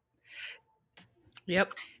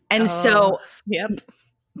 Yep. And so yep.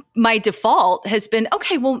 My default has been,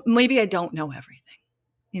 okay, well, maybe I don't know everything,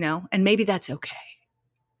 and maybe that's okay.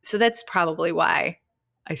 So that's probably why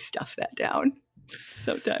I stuff that down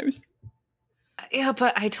sometimes. Yeah,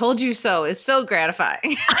 but I told you so. It's so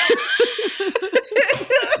gratifying.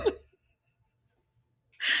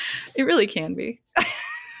 It really can be.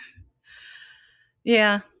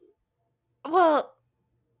 Yeah. Well,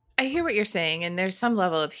 I hear what you're saying, and there's some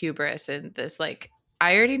level of hubris in this. Like,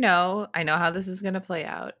 I already know. I know how this is going to play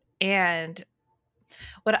out. And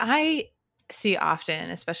what I see often,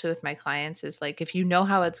 especially with my clients, is like, if you know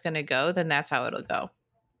how it's going to go, then that's how it'll go.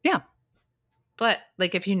 Yeah. But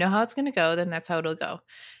like, if you know how it's going to go, then that's how it'll go.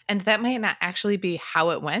 And that might not actually be how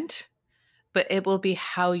it went, but it will be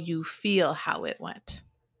how you feel how it went.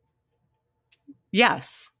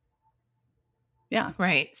 Yes. Yeah.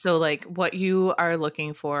 Right. So like what you are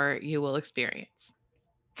looking for, you will experience.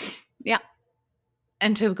 Yeah.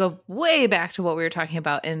 And to go way back to what we were talking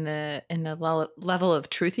about in the level of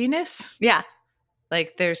truthiness. Yeah.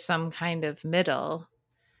 Like there's some kind of middle.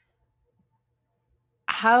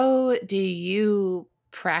 How do you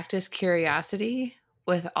practice curiosity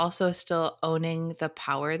with also still owning the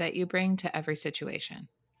power that you bring to every situation?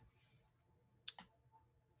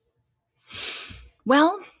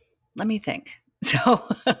 Well, let me think. So,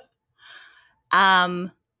 I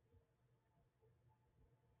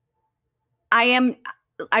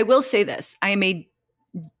will say this. I am a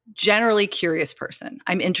generally curious person.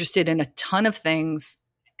 I'm interested in a ton of things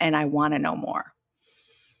and I want to know more.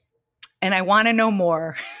 And I want to know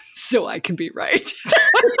more so I can be right.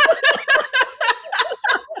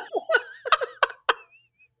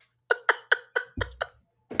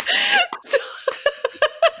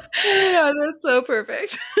 Yeah, that's so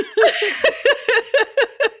perfect.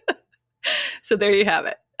 So there you have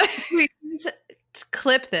it. Please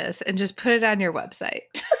clip this and just put it on your website.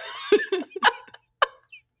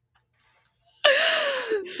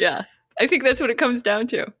 Yeah, I think that's what it comes down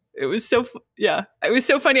to. It was so it was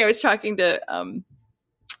so funny. I was talking to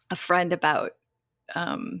a friend about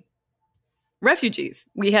refugees.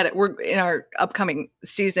 We're in our upcoming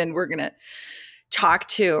season. We're gonna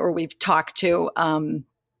we've talked to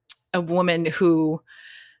a woman who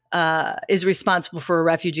is responsible for a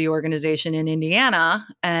refugee organization in Indiana,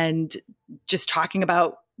 and just talking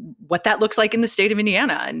about what that looks like in the state of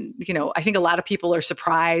Indiana. And, you know, I think a lot of people are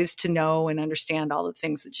surprised to know and understand all the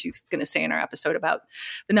things that she's going to say in our episode about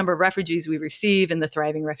the number of refugees we receive and the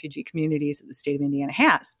thriving refugee communities that the state of Indiana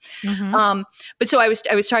has. Mm-hmm. But so I was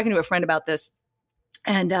talking to a friend about this,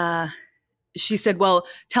 and she said, well,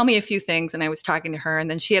 tell me a few things. And I was talking to her, and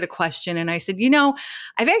then she had a question. And I said, you know,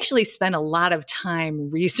 I've actually spent a lot of time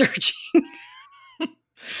researching.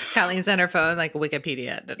 Colleen's on her phone, like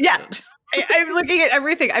Wikipedia. Yeah. I'm looking at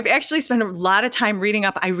everything. I've actually spent a lot of time reading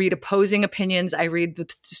up. I read opposing opinions. I read the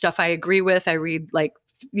stuff I agree with. I read, like,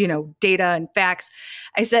 you know, data and facts.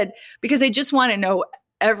 I said, because I just want to know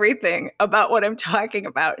everything about what I'm talking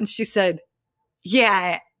about. And she said,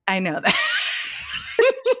 yeah, I know that.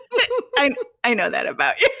 I know that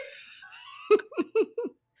about you.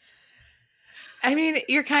 I mean,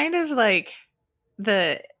 you're kind of like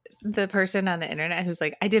the person on the internet who's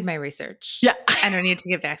like, I did my research. Yeah. I don't need to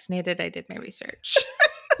get vaccinated. I did my research.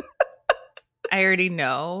 I already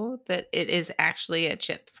know that it is actually a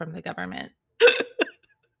chip from the government.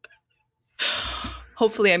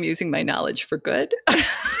 Hopefully I'm using my knowledge for good.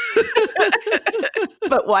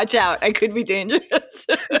 But watch out. I could be dangerous.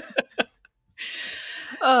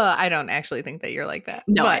 I don't actually think that you're like that.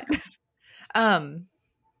 No. But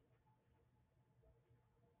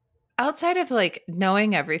outside of like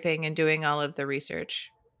knowing everything and doing all of the research,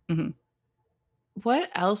 mm-hmm. What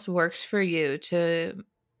else works for you to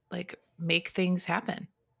like make things happen?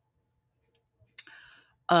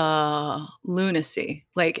 Lunacy.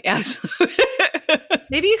 Like, absolutely.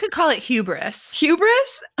 Maybe you could call it hubris.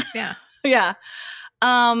 Hubris? Yeah. Yeah.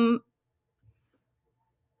 Yeah,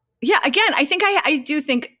 again, I think I do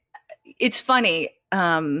think it's funny.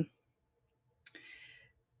 I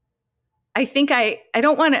think I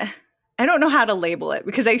don't want to, I don't know how to label it,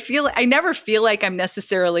 because I never feel like I'm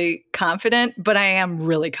necessarily confident, but I am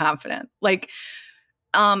really confident. Like,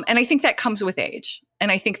 and I think that comes with age.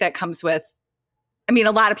 And I think that comes with, I mean,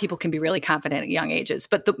 a lot of people can be really confident at young ages,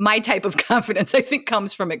 but my type of confidence, I think,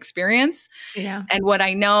 comes from experience. Yeah. And what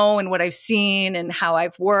I know and what I've seen and how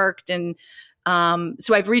I've worked. And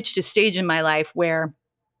so I've reached a stage in my life where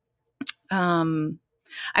I'm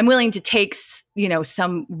willing to take, you know,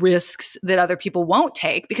 some risks that other people won't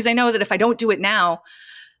take, because I know that if I don't do it now,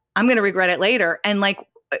 I'm going to regret it later. And, like,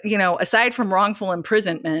 you know, aside from wrongful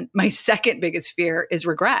imprisonment, my second biggest fear is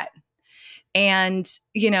regret. And,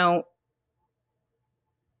 you know,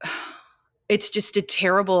 it's just a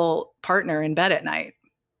terrible partner in bed at night.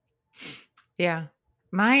 Yeah.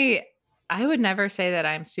 I would never say that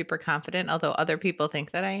I'm super confident, although other people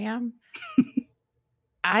think that I am.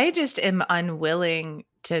 I just am unwilling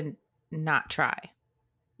to not try.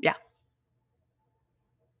 Yeah.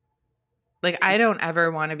 Like, I don't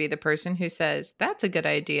ever want to be the person who says, that's a good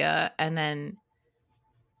idea, and then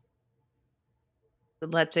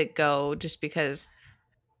lets it go just because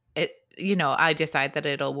it, you know, I decide that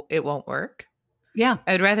it won't work. Yeah.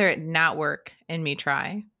 I would rather it not work and me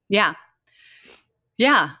try. Yeah.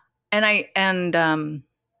 Yeah. And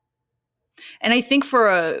And I think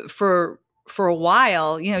for a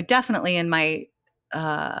while, you know, definitely in my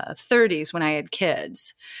 30s when I had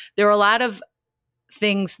kids, there were a lot of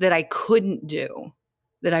things that I couldn't do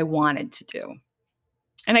that I wanted to do.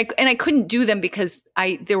 And I couldn't do them because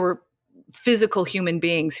there were physical human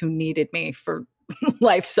beings who needed me for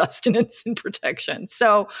life sustenance and protection.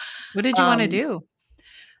 So What did you want to do?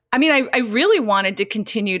 I mean, I really wanted to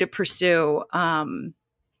continue to pursue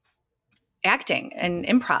acting and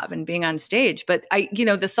improv and being on stage. But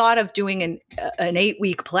the thought of doing an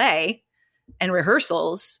 8-week play and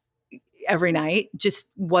rehearsals every night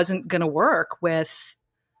just wasn't going to work with.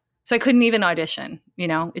 So I couldn't even audition. You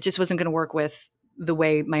know, it just wasn't going to work with the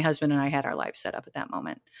way my husband and I had our lives set up at that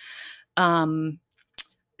moment.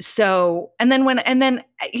 So, and then,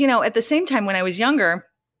 you know, at the same time, when I was younger,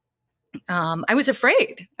 I was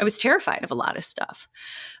afraid. I was terrified of a lot of stuff.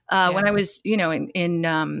 When I was, you know,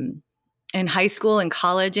 in high school and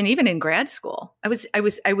college and even in grad school, I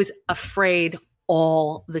was afraid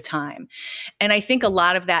all the time. And I think a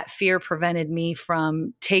lot of that fear prevented me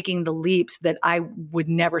from taking the leaps that I would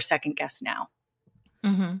never second guess now.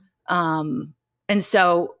 Mm-hmm. And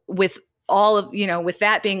so with all of, you know, with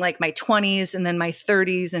that being like my 20s and then my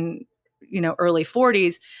 30s and, you know, early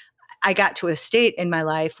 40s, I got to a state in my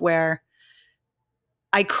life where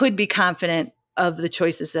I could be confident of the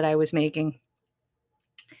choices that I was making.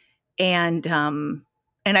 And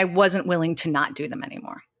I wasn't willing to not do them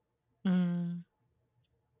anymore. Mm.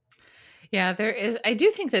 Yeah, I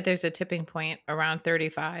do think that there's a tipping point around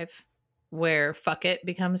 35 where fuck it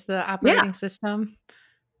becomes the operating system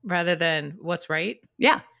rather than what's right.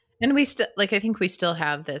 Yeah. And we still, I think we still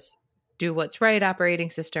have this do what's right operating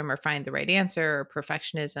system or find the right answer or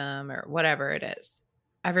perfectionism or whatever it is.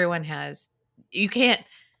 Everyone has, you can't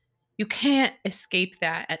escape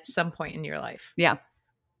that at some point in your life. Yeah.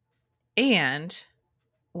 And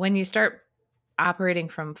when you start operating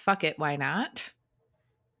from fuck it, why not?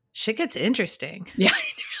 Shit gets interesting. Yeah, it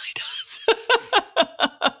really does.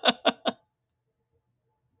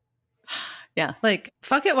 Yeah. Like,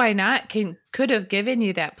 fuck it, why not? Could have given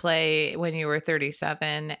you that play when you were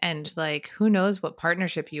 37. And like, who knows what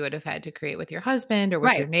partnership you would have had to create with your husband or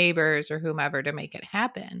with your neighbors or whomever to make it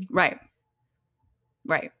happen. Right.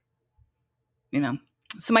 Right. You know,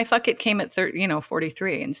 so my fuck it came at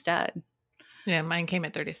 43 instead. Yeah, mine came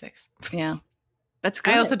at 36. Yeah. That's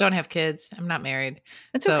good. I also don't have kids. I'm not married.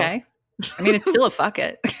 That's okay. I mean, it's still a fuck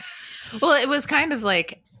it. Well, it was kind of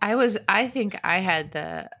like I think I had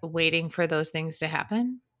the waiting for those things to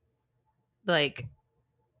happen. Like,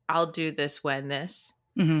 I'll do this when this.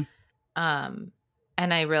 Mm-hmm.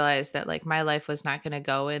 And I realized that like my life was not going to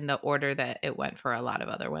go in the order that it went for a lot of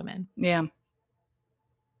other women. Yeah.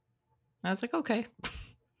 I was like, okay,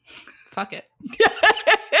 fuck it.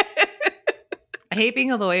 I hate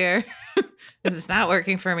being a lawyer. This is not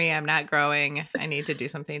working for me. I'm not growing. I need to do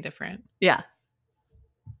something different. Yeah.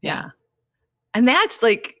 And that's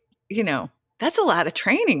like, you know, that's a lot of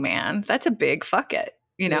training, man. That's a big fuck it,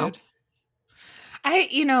 you know?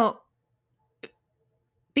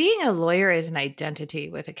 Being a lawyer is an identity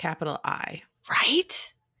with a capital I.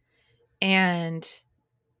 Right? And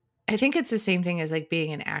I think it's the same thing as like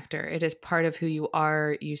being an actor. It is part of who you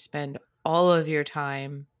are. You spend all of your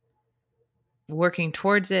time working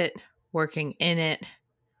towards it, working in it,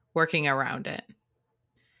 working around it.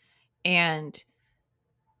 And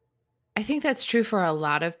I think that's true for a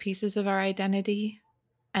lot of pieces of our identity.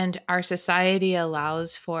 And our society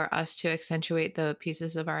allows for us to accentuate the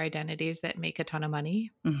pieces of our identities that make a ton of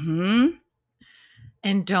money. Mm-hmm.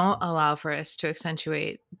 And don't allow for us to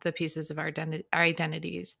accentuate the pieces of our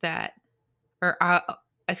identities that, or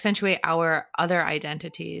accentuate our other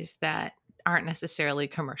identities that aren't necessarily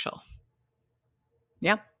commercial.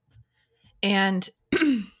 Yeah. And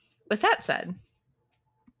with that said,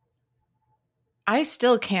 I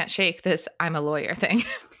still can't shake this I'm a lawyer thing.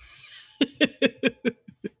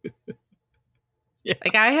 Yeah.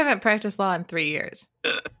 Like, I haven't practiced law in 3 years.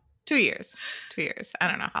 2 years. 2 years. I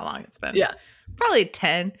don't know how long it's been. Yeah. Probably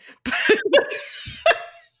 10. I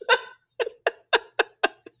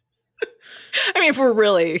mean, if we're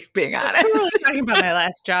really being honest. We're really talking about my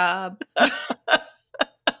last job.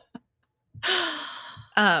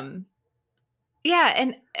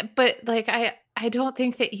 Yeah, but like I don't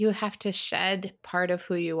think that you have to shed part of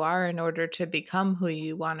who you are in order to become who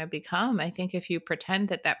you want to become. I think if you pretend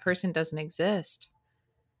that that person doesn't exist,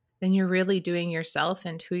 then you're really doing yourself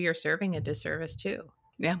and who you're serving a disservice to.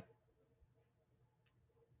 Yeah.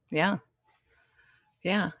 Yeah.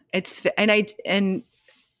 Yeah. And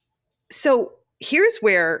so here's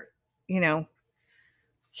where,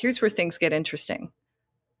 here's where things get interesting.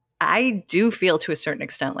 I do feel to a certain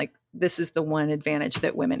extent like this is the one advantage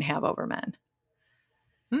that women have over men,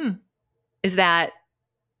 Hmm. is that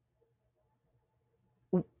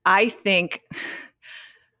I think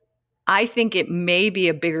it may be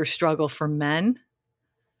a bigger struggle for men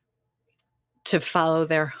to follow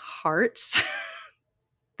their hearts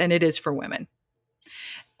than it is for women.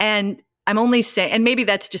 And I'm only saying, and maybe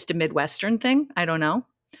that's just a Midwestern thing, I don't know.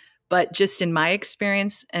 But just in my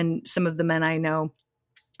experience and some of the men I know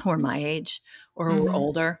who are my age or who are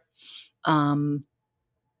older,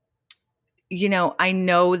 you know, I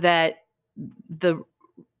know that the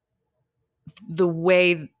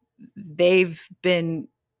way they've been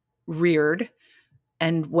reared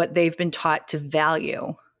and what they've been taught to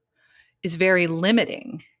value is very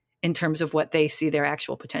limiting in terms of what they see their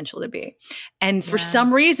actual potential to be. And for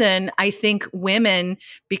some reason, I think women,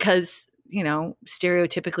 because, you know,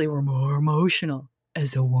 stereotypically we're more emotional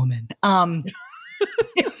as a woman. I'm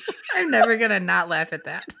never going to not laugh at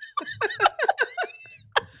that.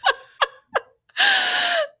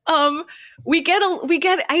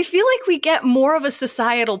 I feel like we get more of a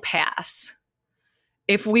societal pass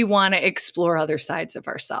if we want to explore other sides of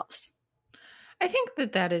ourselves. I think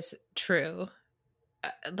that is true.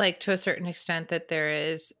 Like to a certain extent that there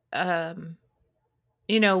is,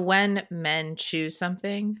 you know, when men choose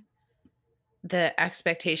something, the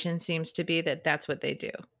expectation seems to be that that's what they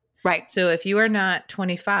do. Right. So if you are not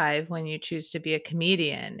 25 when you choose to be a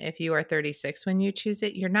comedian, if you are 36 when you choose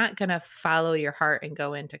it, you're not going to follow your heart and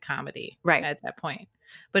go into comedy at that point.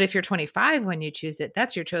 But if you're 25 when you choose it,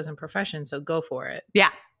 that's your chosen profession. So go for it.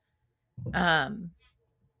 Yeah. And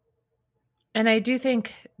I do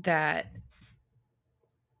think that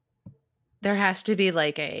there has to be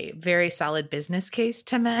like a very solid business case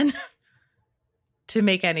to men to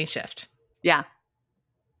make any shift. Yeah.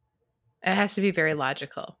 It has to be very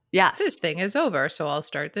logical. Yes. This thing is over, so I'll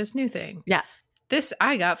start this new thing. Yes.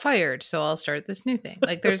 I got fired, so I'll start this new thing.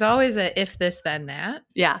 Like there's always a if this then that.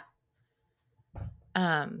 Yeah.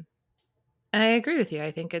 And I agree with you.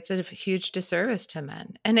 I think it's a huge disservice to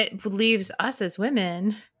men. And it leaves us as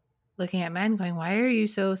women looking at men going, why are you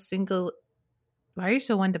so single? Why are you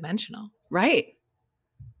so one-dimensional? Right.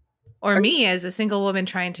 Or me as a single woman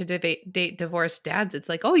trying to date divorced dads. It's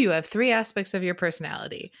like, oh, you have 3 aspects of your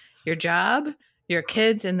personality: your job, your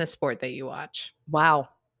kids, and the sport that you watch. Wow.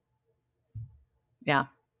 Yeah.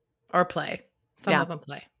 Or play. Some of them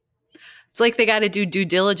play. It's like they got to do due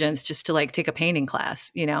diligence just to like take a painting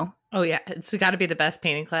class, you know? Oh, yeah. It's got to be the best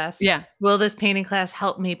painting class. Yeah. Will this painting class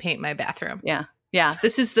help me paint my bathroom? Yeah. Yeah.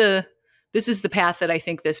 This is the path that I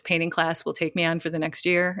think this painting class will take me on for the next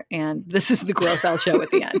year. And this is the growth I'll show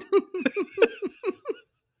at the end.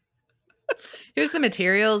 Here's the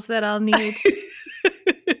materials that I'll need.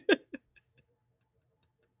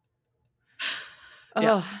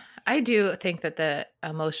 Yeah. I do think that the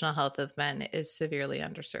emotional health of men is severely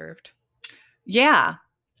underserved. Yeah.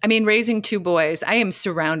 I mean, raising 2 boys, I am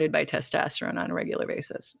surrounded by testosterone on a regular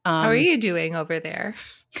basis. How are you doing over there?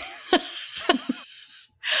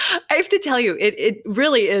 I have to tell you, it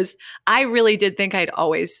really is. I really did think I'd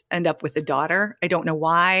always end up with a daughter. I don't know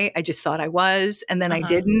why. I just thought I was, and then I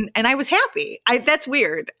didn't, and I was happy. That's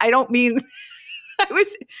weird. I don't mean I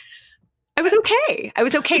was okay. I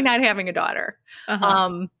was okay not having a daughter.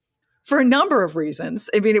 For a number of reasons.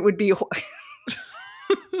 I mean, it would be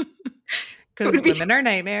because women are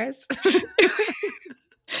nightmares.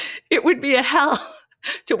 It would be a hell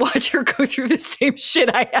to watch her go through the same shit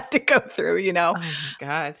I had to go through, you know? Oh my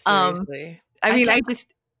God, seriously. I mean,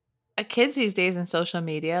 kids these days in social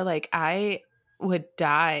media, like I would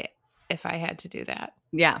die if I had to do that.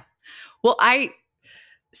 Yeah. Well, my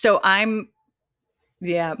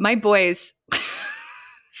boys.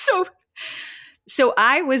 So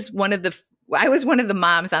I was one of the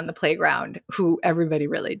moms on the playground who everybody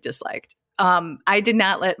really disliked. I did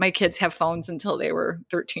not let my kids have phones until they were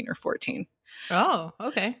 13 or 14. Oh,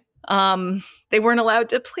 okay. They weren't allowed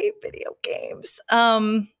to play video games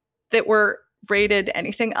that were rated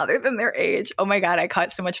anything other than their age. Oh my God, I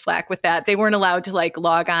caught so much flack with that. They weren't allowed to like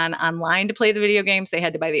log on online to play the video games. They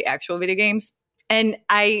had to buy the actual video games. And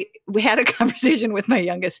we had a conversation with my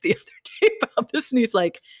youngest the other day about this, and he's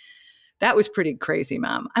like, that was pretty crazy,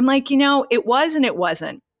 Mom. I'm like, you know, it was and it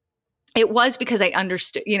wasn't. It was because I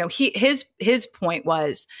understood, you know, his point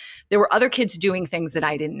was there were other kids doing things that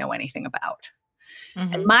I didn't know anything about.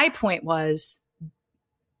 Mm-hmm. And my point was,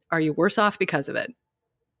 are you worse off because of it?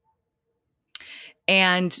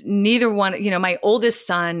 And neither one, you know, my oldest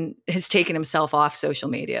son has taken himself off social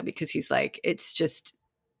media because he's like, it's just,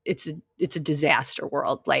 it's a disaster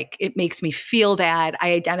world. Like, it makes me feel bad.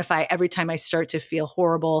 I identify every time I start to feel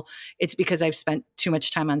horrible, it's because I've spent too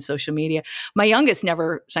much time on social media. My youngest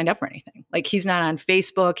never signed up for anything. Like, he's not on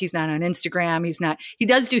Facebook. He's not on Instagram. He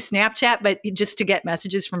does do Snapchat, but just to get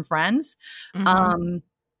messages from friends. Mm-hmm.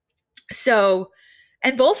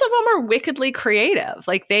 And both of them are wickedly creative.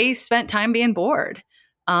 Like, they spent time being bored.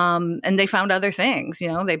 And they found other things,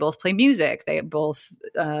 they both play music. They both,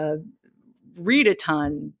 read a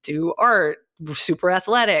ton, do art, super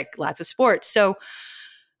athletic, lots of sports. So,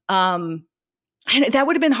 and that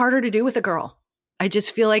would have been harder to do with a girl. I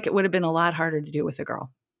just feel like it would have been a lot harder to do with a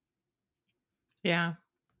girl. Yeah.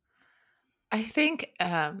 I think,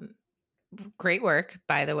 great work,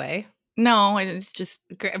 by the way. No, it's just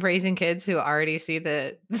raising kids who already see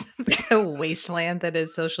the wasteland that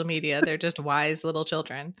is social media. They're just wise little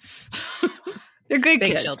children. They're good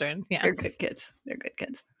Big kids. children. Yeah. They're good kids. They're good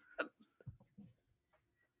kids.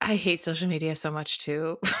 I hate social media so much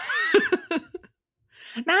too.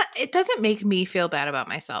 It doesn't make me feel bad about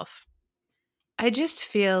myself. I just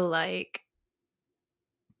feel like,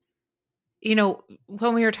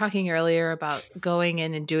 when we were talking earlier about going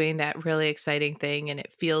in and doing that really exciting thing and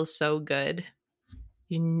it feels so good,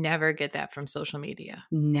 you never get that from social media.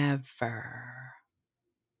 Never.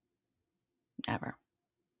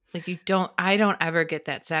 Like, I don't ever get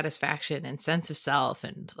that satisfaction and sense of self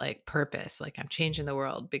and like purpose. Like, I'm changing the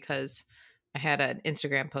world because I had an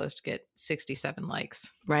Instagram post get 67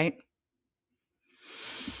 likes. Right.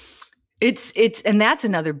 And that's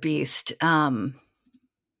another beast.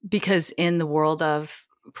 Because in the world of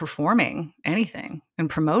performing anything and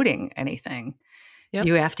promoting anything, yep,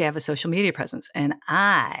 you have to have a social media presence. And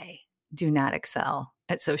I do not excel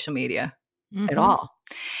at social media at all.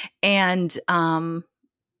 And,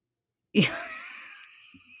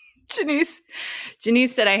 Janice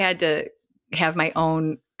said I had to have my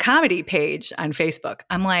own comedy page on Facebook.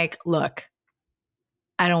 I'm like, look,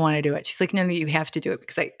 I don't want to do it. She's like, no, you have to do it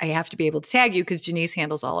because I have to be able to tag you because Janice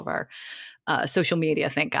handles all of our social media.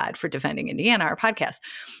 Thank God for Defending Indiana, our podcast.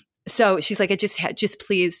 So she's like, just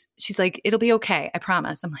please. She's like, it'll be okay. I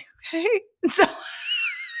promise. I'm like, okay. So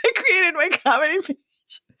I created my comedy page.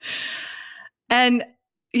 And,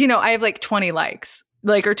 I have like 20 likes,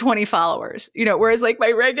 or 20 followers, whereas like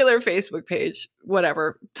my regular Facebook page,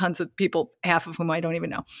 whatever, tons of people, half of whom I don't even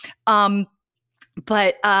know.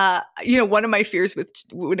 But one of my fears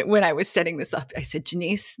when I was setting this up, I said,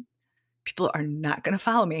 Janice, people are not going to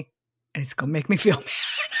follow me and it's going to make me feel bad.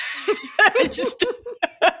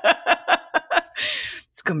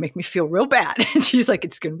 It's going to make me feel real bad. And she's like,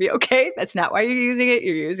 it's going to be okay. That's not why you're using it.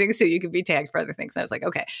 You're using it so you can be tagged for other things. And I was like,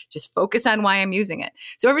 okay, just focus on why I'm using it.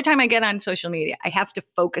 So every time I get on social media, I have to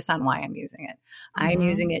focus on why I'm using it. I'm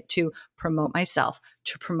using it to promote myself,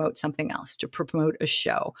 to promote something else, to promote a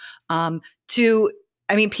show,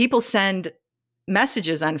 people send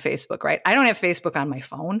messages on Facebook, right? I don't have Facebook on my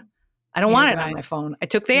phone. I don't want it on my phone. I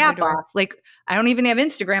took the app off. Like, I don't even have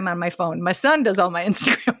Instagram on my phone. My son does all my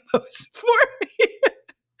Instagram posts for me.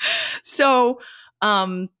 So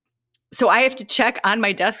I have to check on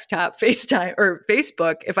my desktop FaceTime or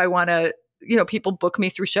Facebook if I want to, people book me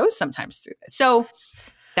through shows sometimes through it. So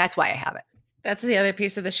that's why I have it. That's the other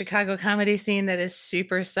piece of the Chicago comedy scene that is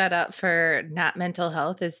super set up for not mental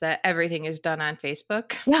health is that everything is done on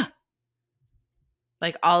Facebook. Yeah.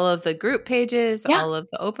 Like all of the group pages, all of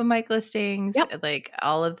the open mic listings, like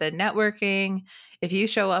all of the networking. If you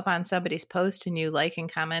show up on somebody's post and you like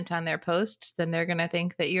and comment on their posts, then they're going to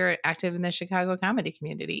think that you're active in the Chicago comedy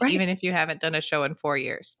community, even if you haven't done a show in 4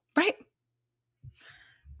 years. Right.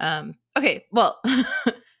 Okay. Well,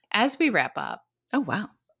 as we wrap up. Oh, wow.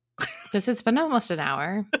 Because it's been almost an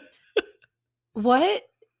hour. What's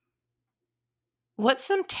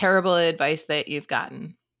some terrible advice that you've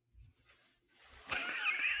gotten?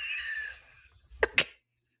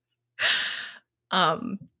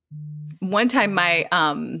 One time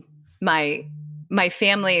my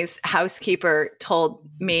family's housekeeper told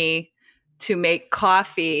me to make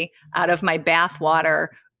coffee out of my bath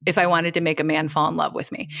water if I wanted to make a man fall in love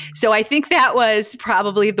with me. So I think that was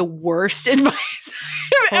probably the worst advice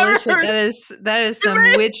I've ever heard. That is some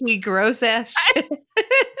witchy, gross ass shit. Can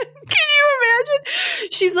you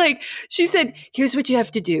imagine? She said, here's what you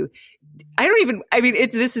have to do.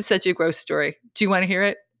 This is such a gross story. Do you want to hear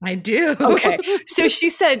it? I do. Okay. So she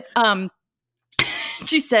said, I'm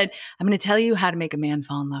going to tell you how to make a man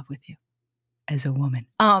fall in love with you as a woman.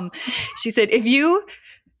 She said, if you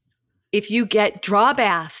draw a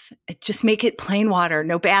bath, just make it plain water,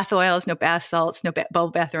 no bath oils, no bath salts, no bubble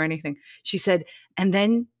bath or anything. She said, and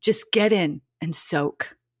then just get in and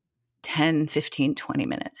soak. 10, 15, 20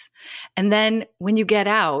 minutes. And then when you get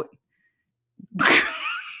out, take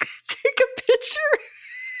a pitcher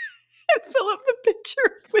and fill up the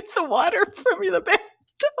pitcher with the water from the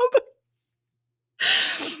bathtub.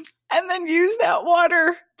 And then use that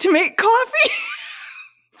water to make coffee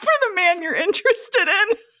for the man you're interested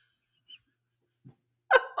in.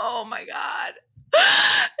 Oh my God.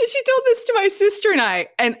 And she told this to my sister and I.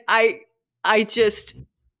 And I just,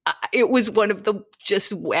 it was one of the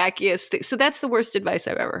just wackiest things. So that's the worst advice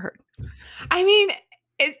I've ever heard. I mean,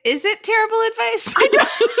 is it terrible advice? I don't.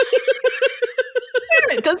 Wait a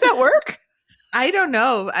minute, does that work? I don't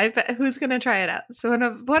know. I bet who's going to try it out. So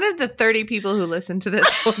one of the 30 people who listen to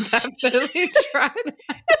this will definitely try it.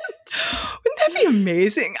 Wouldn't that be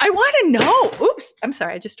amazing? I want to know. Oops, I'm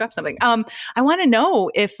sorry, I just dropped something. I want to know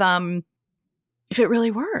if it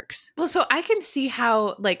really works. Well, so I can see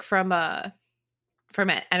how, like, from an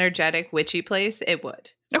energetic witchy place, it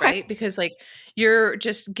would. Okay. Right? Because, like, you're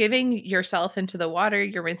just giving yourself into the water,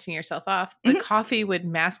 you're rinsing yourself off. The coffee would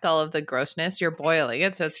mask all of the grossness. You're boiling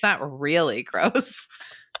it, so it's not really gross.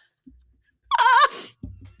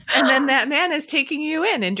 And then that man is taking you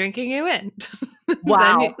in and drinking you in.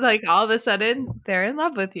 Wow. Then, like, all of a sudden, they're in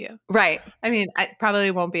love with you. Right. I mean, it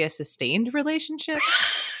probably won't be a sustained relationship.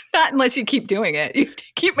 Not unless you keep doing it. You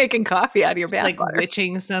keep making coffee out of your bath like water.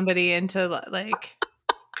 Witching somebody into, like...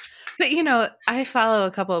 But, you know, I follow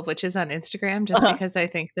a couple of witches on Instagram just because I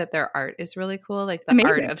think that their art is really cool. Like the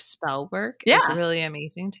art of spell work is really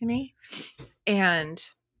amazing to me. And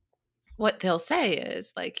what they'll say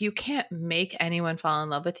is, like, you can't make anyone fall in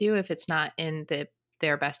love with you if it's not in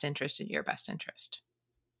their best interest and your best interest.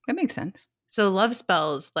 That makes sense. So love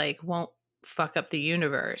spells, like, won't fuck up the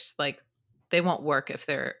universe. Like, they won't work if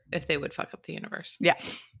they would fuck up the universe. Yeah.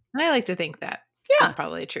 And I like to think that is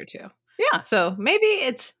probably true too. Yeah. So maybe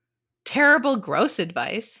it's terrible, gross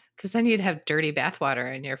advice, because then you'd have dirty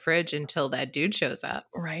bathwater in your fridge until that dude shows up.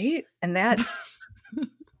 Right. And that's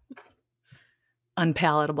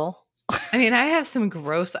unpalatable. I mean, I have some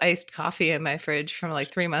gross iced coffee in my fridge from like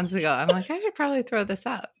 3 months ago. I'm like, I should probably throw this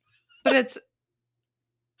out. But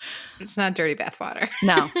it's not dirty bathwater.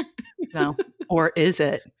 No. Or is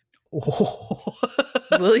it?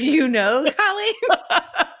 Will you know, Colleen?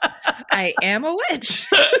 I am a witch.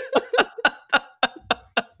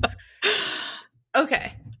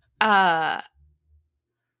 Okay.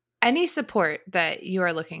 Any support that you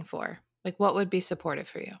are looking for? Like, what would be supportive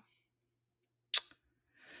for you?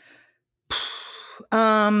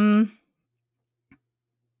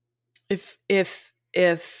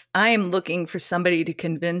 If I am looking for somebody to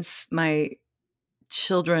convince my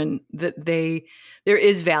children that there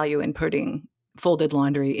is value in putting folded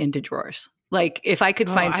laundry into drawers. Like, if I could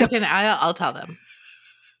find something, I'll tell them.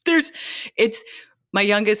 My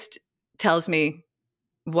youngest tells me,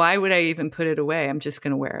 why would I even put it away? I'm just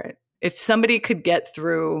going to wear it. If somebody could get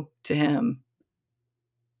through to him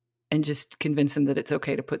and just convince him that it's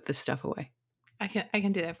okay to put this stuff away. I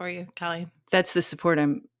can do that for you, Colleen. That's the support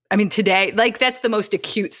today, like, that's the most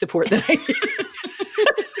acute support that I need.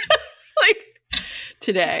 Like,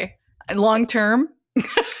 today. And long term.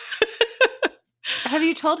 Have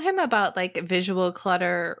you told him about, like, visual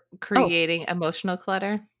clutter creating emotional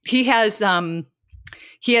clutter? He has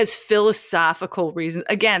philosophical reasons.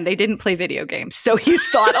 Again, they didn't play video games, so he's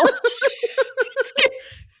thought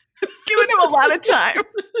it's given him a lot of time.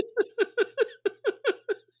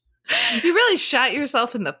 You really shot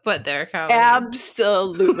yourself in the foot there, Colleen.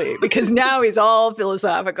 Absolutely, because now he's all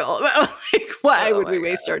philosophical about, like, why would we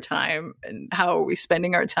waste our time, and how are we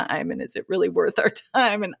spending our time, and is it really worth our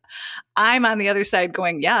time? And I'm on the other side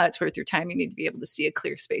going, yeah, it's worth your time. You need to be able to see a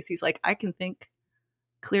clear space. He's like, I can think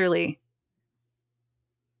clearly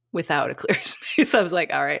without a clear space. I was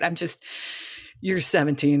like, all right, you're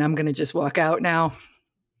 17. I'm going to just walk out now.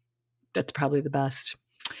 That's probably the best.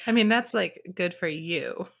 I mean, that's, like, good for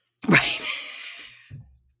you. Right.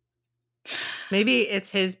 Maybe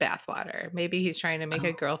it's his bathwater. Maybe he's trying to make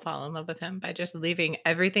a girl fall in love with him by just leaving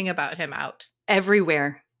everything about him out.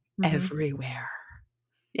 Everywhere. Mm-hmm. Everywhere.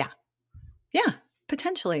 Yeah. Yeah.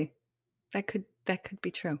 Potentially. That could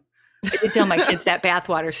be true. I did tell my kids that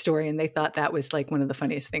bathwater story, and they thought that was, like, one of the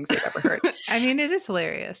funniest things they've ever heard. I mean, it is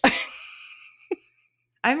hilarious.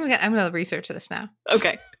 I'm gonna research this now.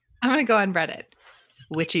 Okay. I'm gonna go on Reddit.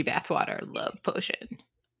 Witchy bathwater love potion.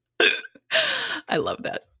 I love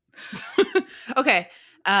that. Okay.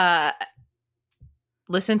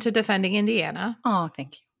 Listen to Defending Indiana. Oh,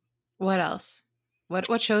 thank you. What else?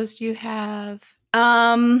 What shows do you have?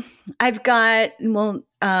 I've got,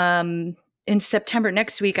 in September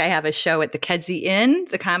next week, I have a show at the Kedzie Inn,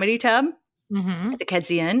 the Comedy Tub. Mm-hmm. at the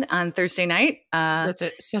Kedzie Inn on Thursday night. That's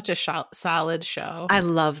such a solid show. I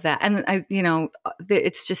love that, and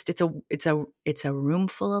it's a room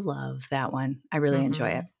full of love. That one, I really enjoy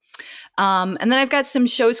it. And then I've got some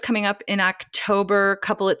shows coming up in October. A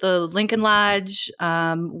couple at the Lincoln Lodge,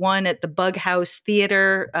 one at the Bug House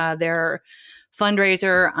Theater. Their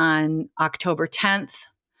fundraiser on October 10th.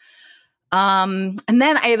 And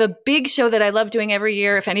then I have a big show that I love doing every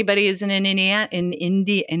year. If anybody is in Indiana,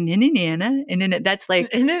 that's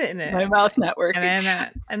like my mouth not working.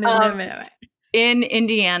 In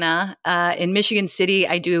Indiana, in Michigan City,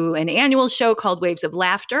 I do an annual show called Waves of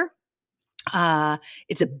Laughter.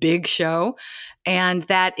 It's a big show, and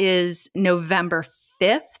that is November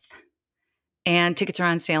 5th. And tickets are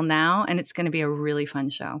on sale now, and it's going to be a really fun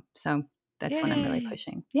show. So that's what I'm really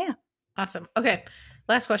pushing. Yeah. Awesome. Okay.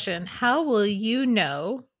 Last question. How will you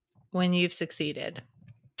know when you've succeeded?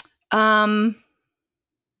 When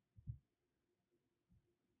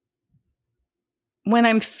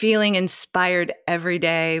I'm feeling inspired every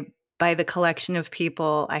day by the collection of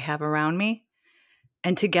people I have around me,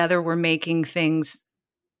 and together we're making things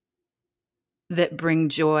that bring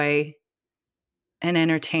joy and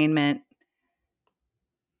entertainment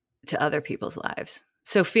to other people's lives.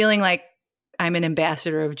 So feeling like I'm an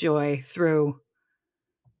ambassador of joy through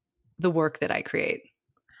the work that I create.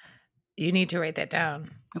 You need to write that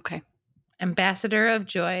down. Okay. Ambassador of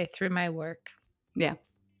joy through my work. Yeah.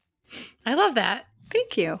 I love that.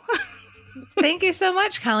 Thank you. Thank you so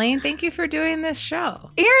much, Colleen. Thank you for doing this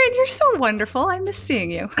show. Erin, you're so wonderful. I miss seeing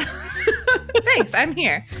you. Thanks. I'm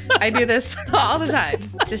here. I do this all the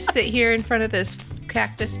time. Just sit here in front of this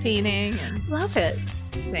cactus painting. And love it.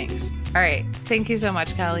 Thanks. All right. Thank you so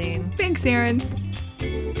much, Colleen. Thanks, Erin.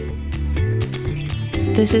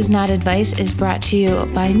 This Is Not Advice is brought to you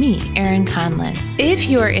by me, Erin Conlon. If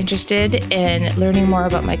you are interested in learning more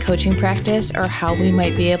about my coaching practice or how we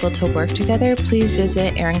might be able to work together, please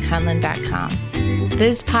visit erinconlon.com.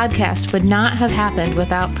 This podcast would not have happened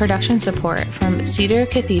without production support from Cedar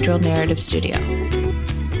Cathedral Narrative Studio.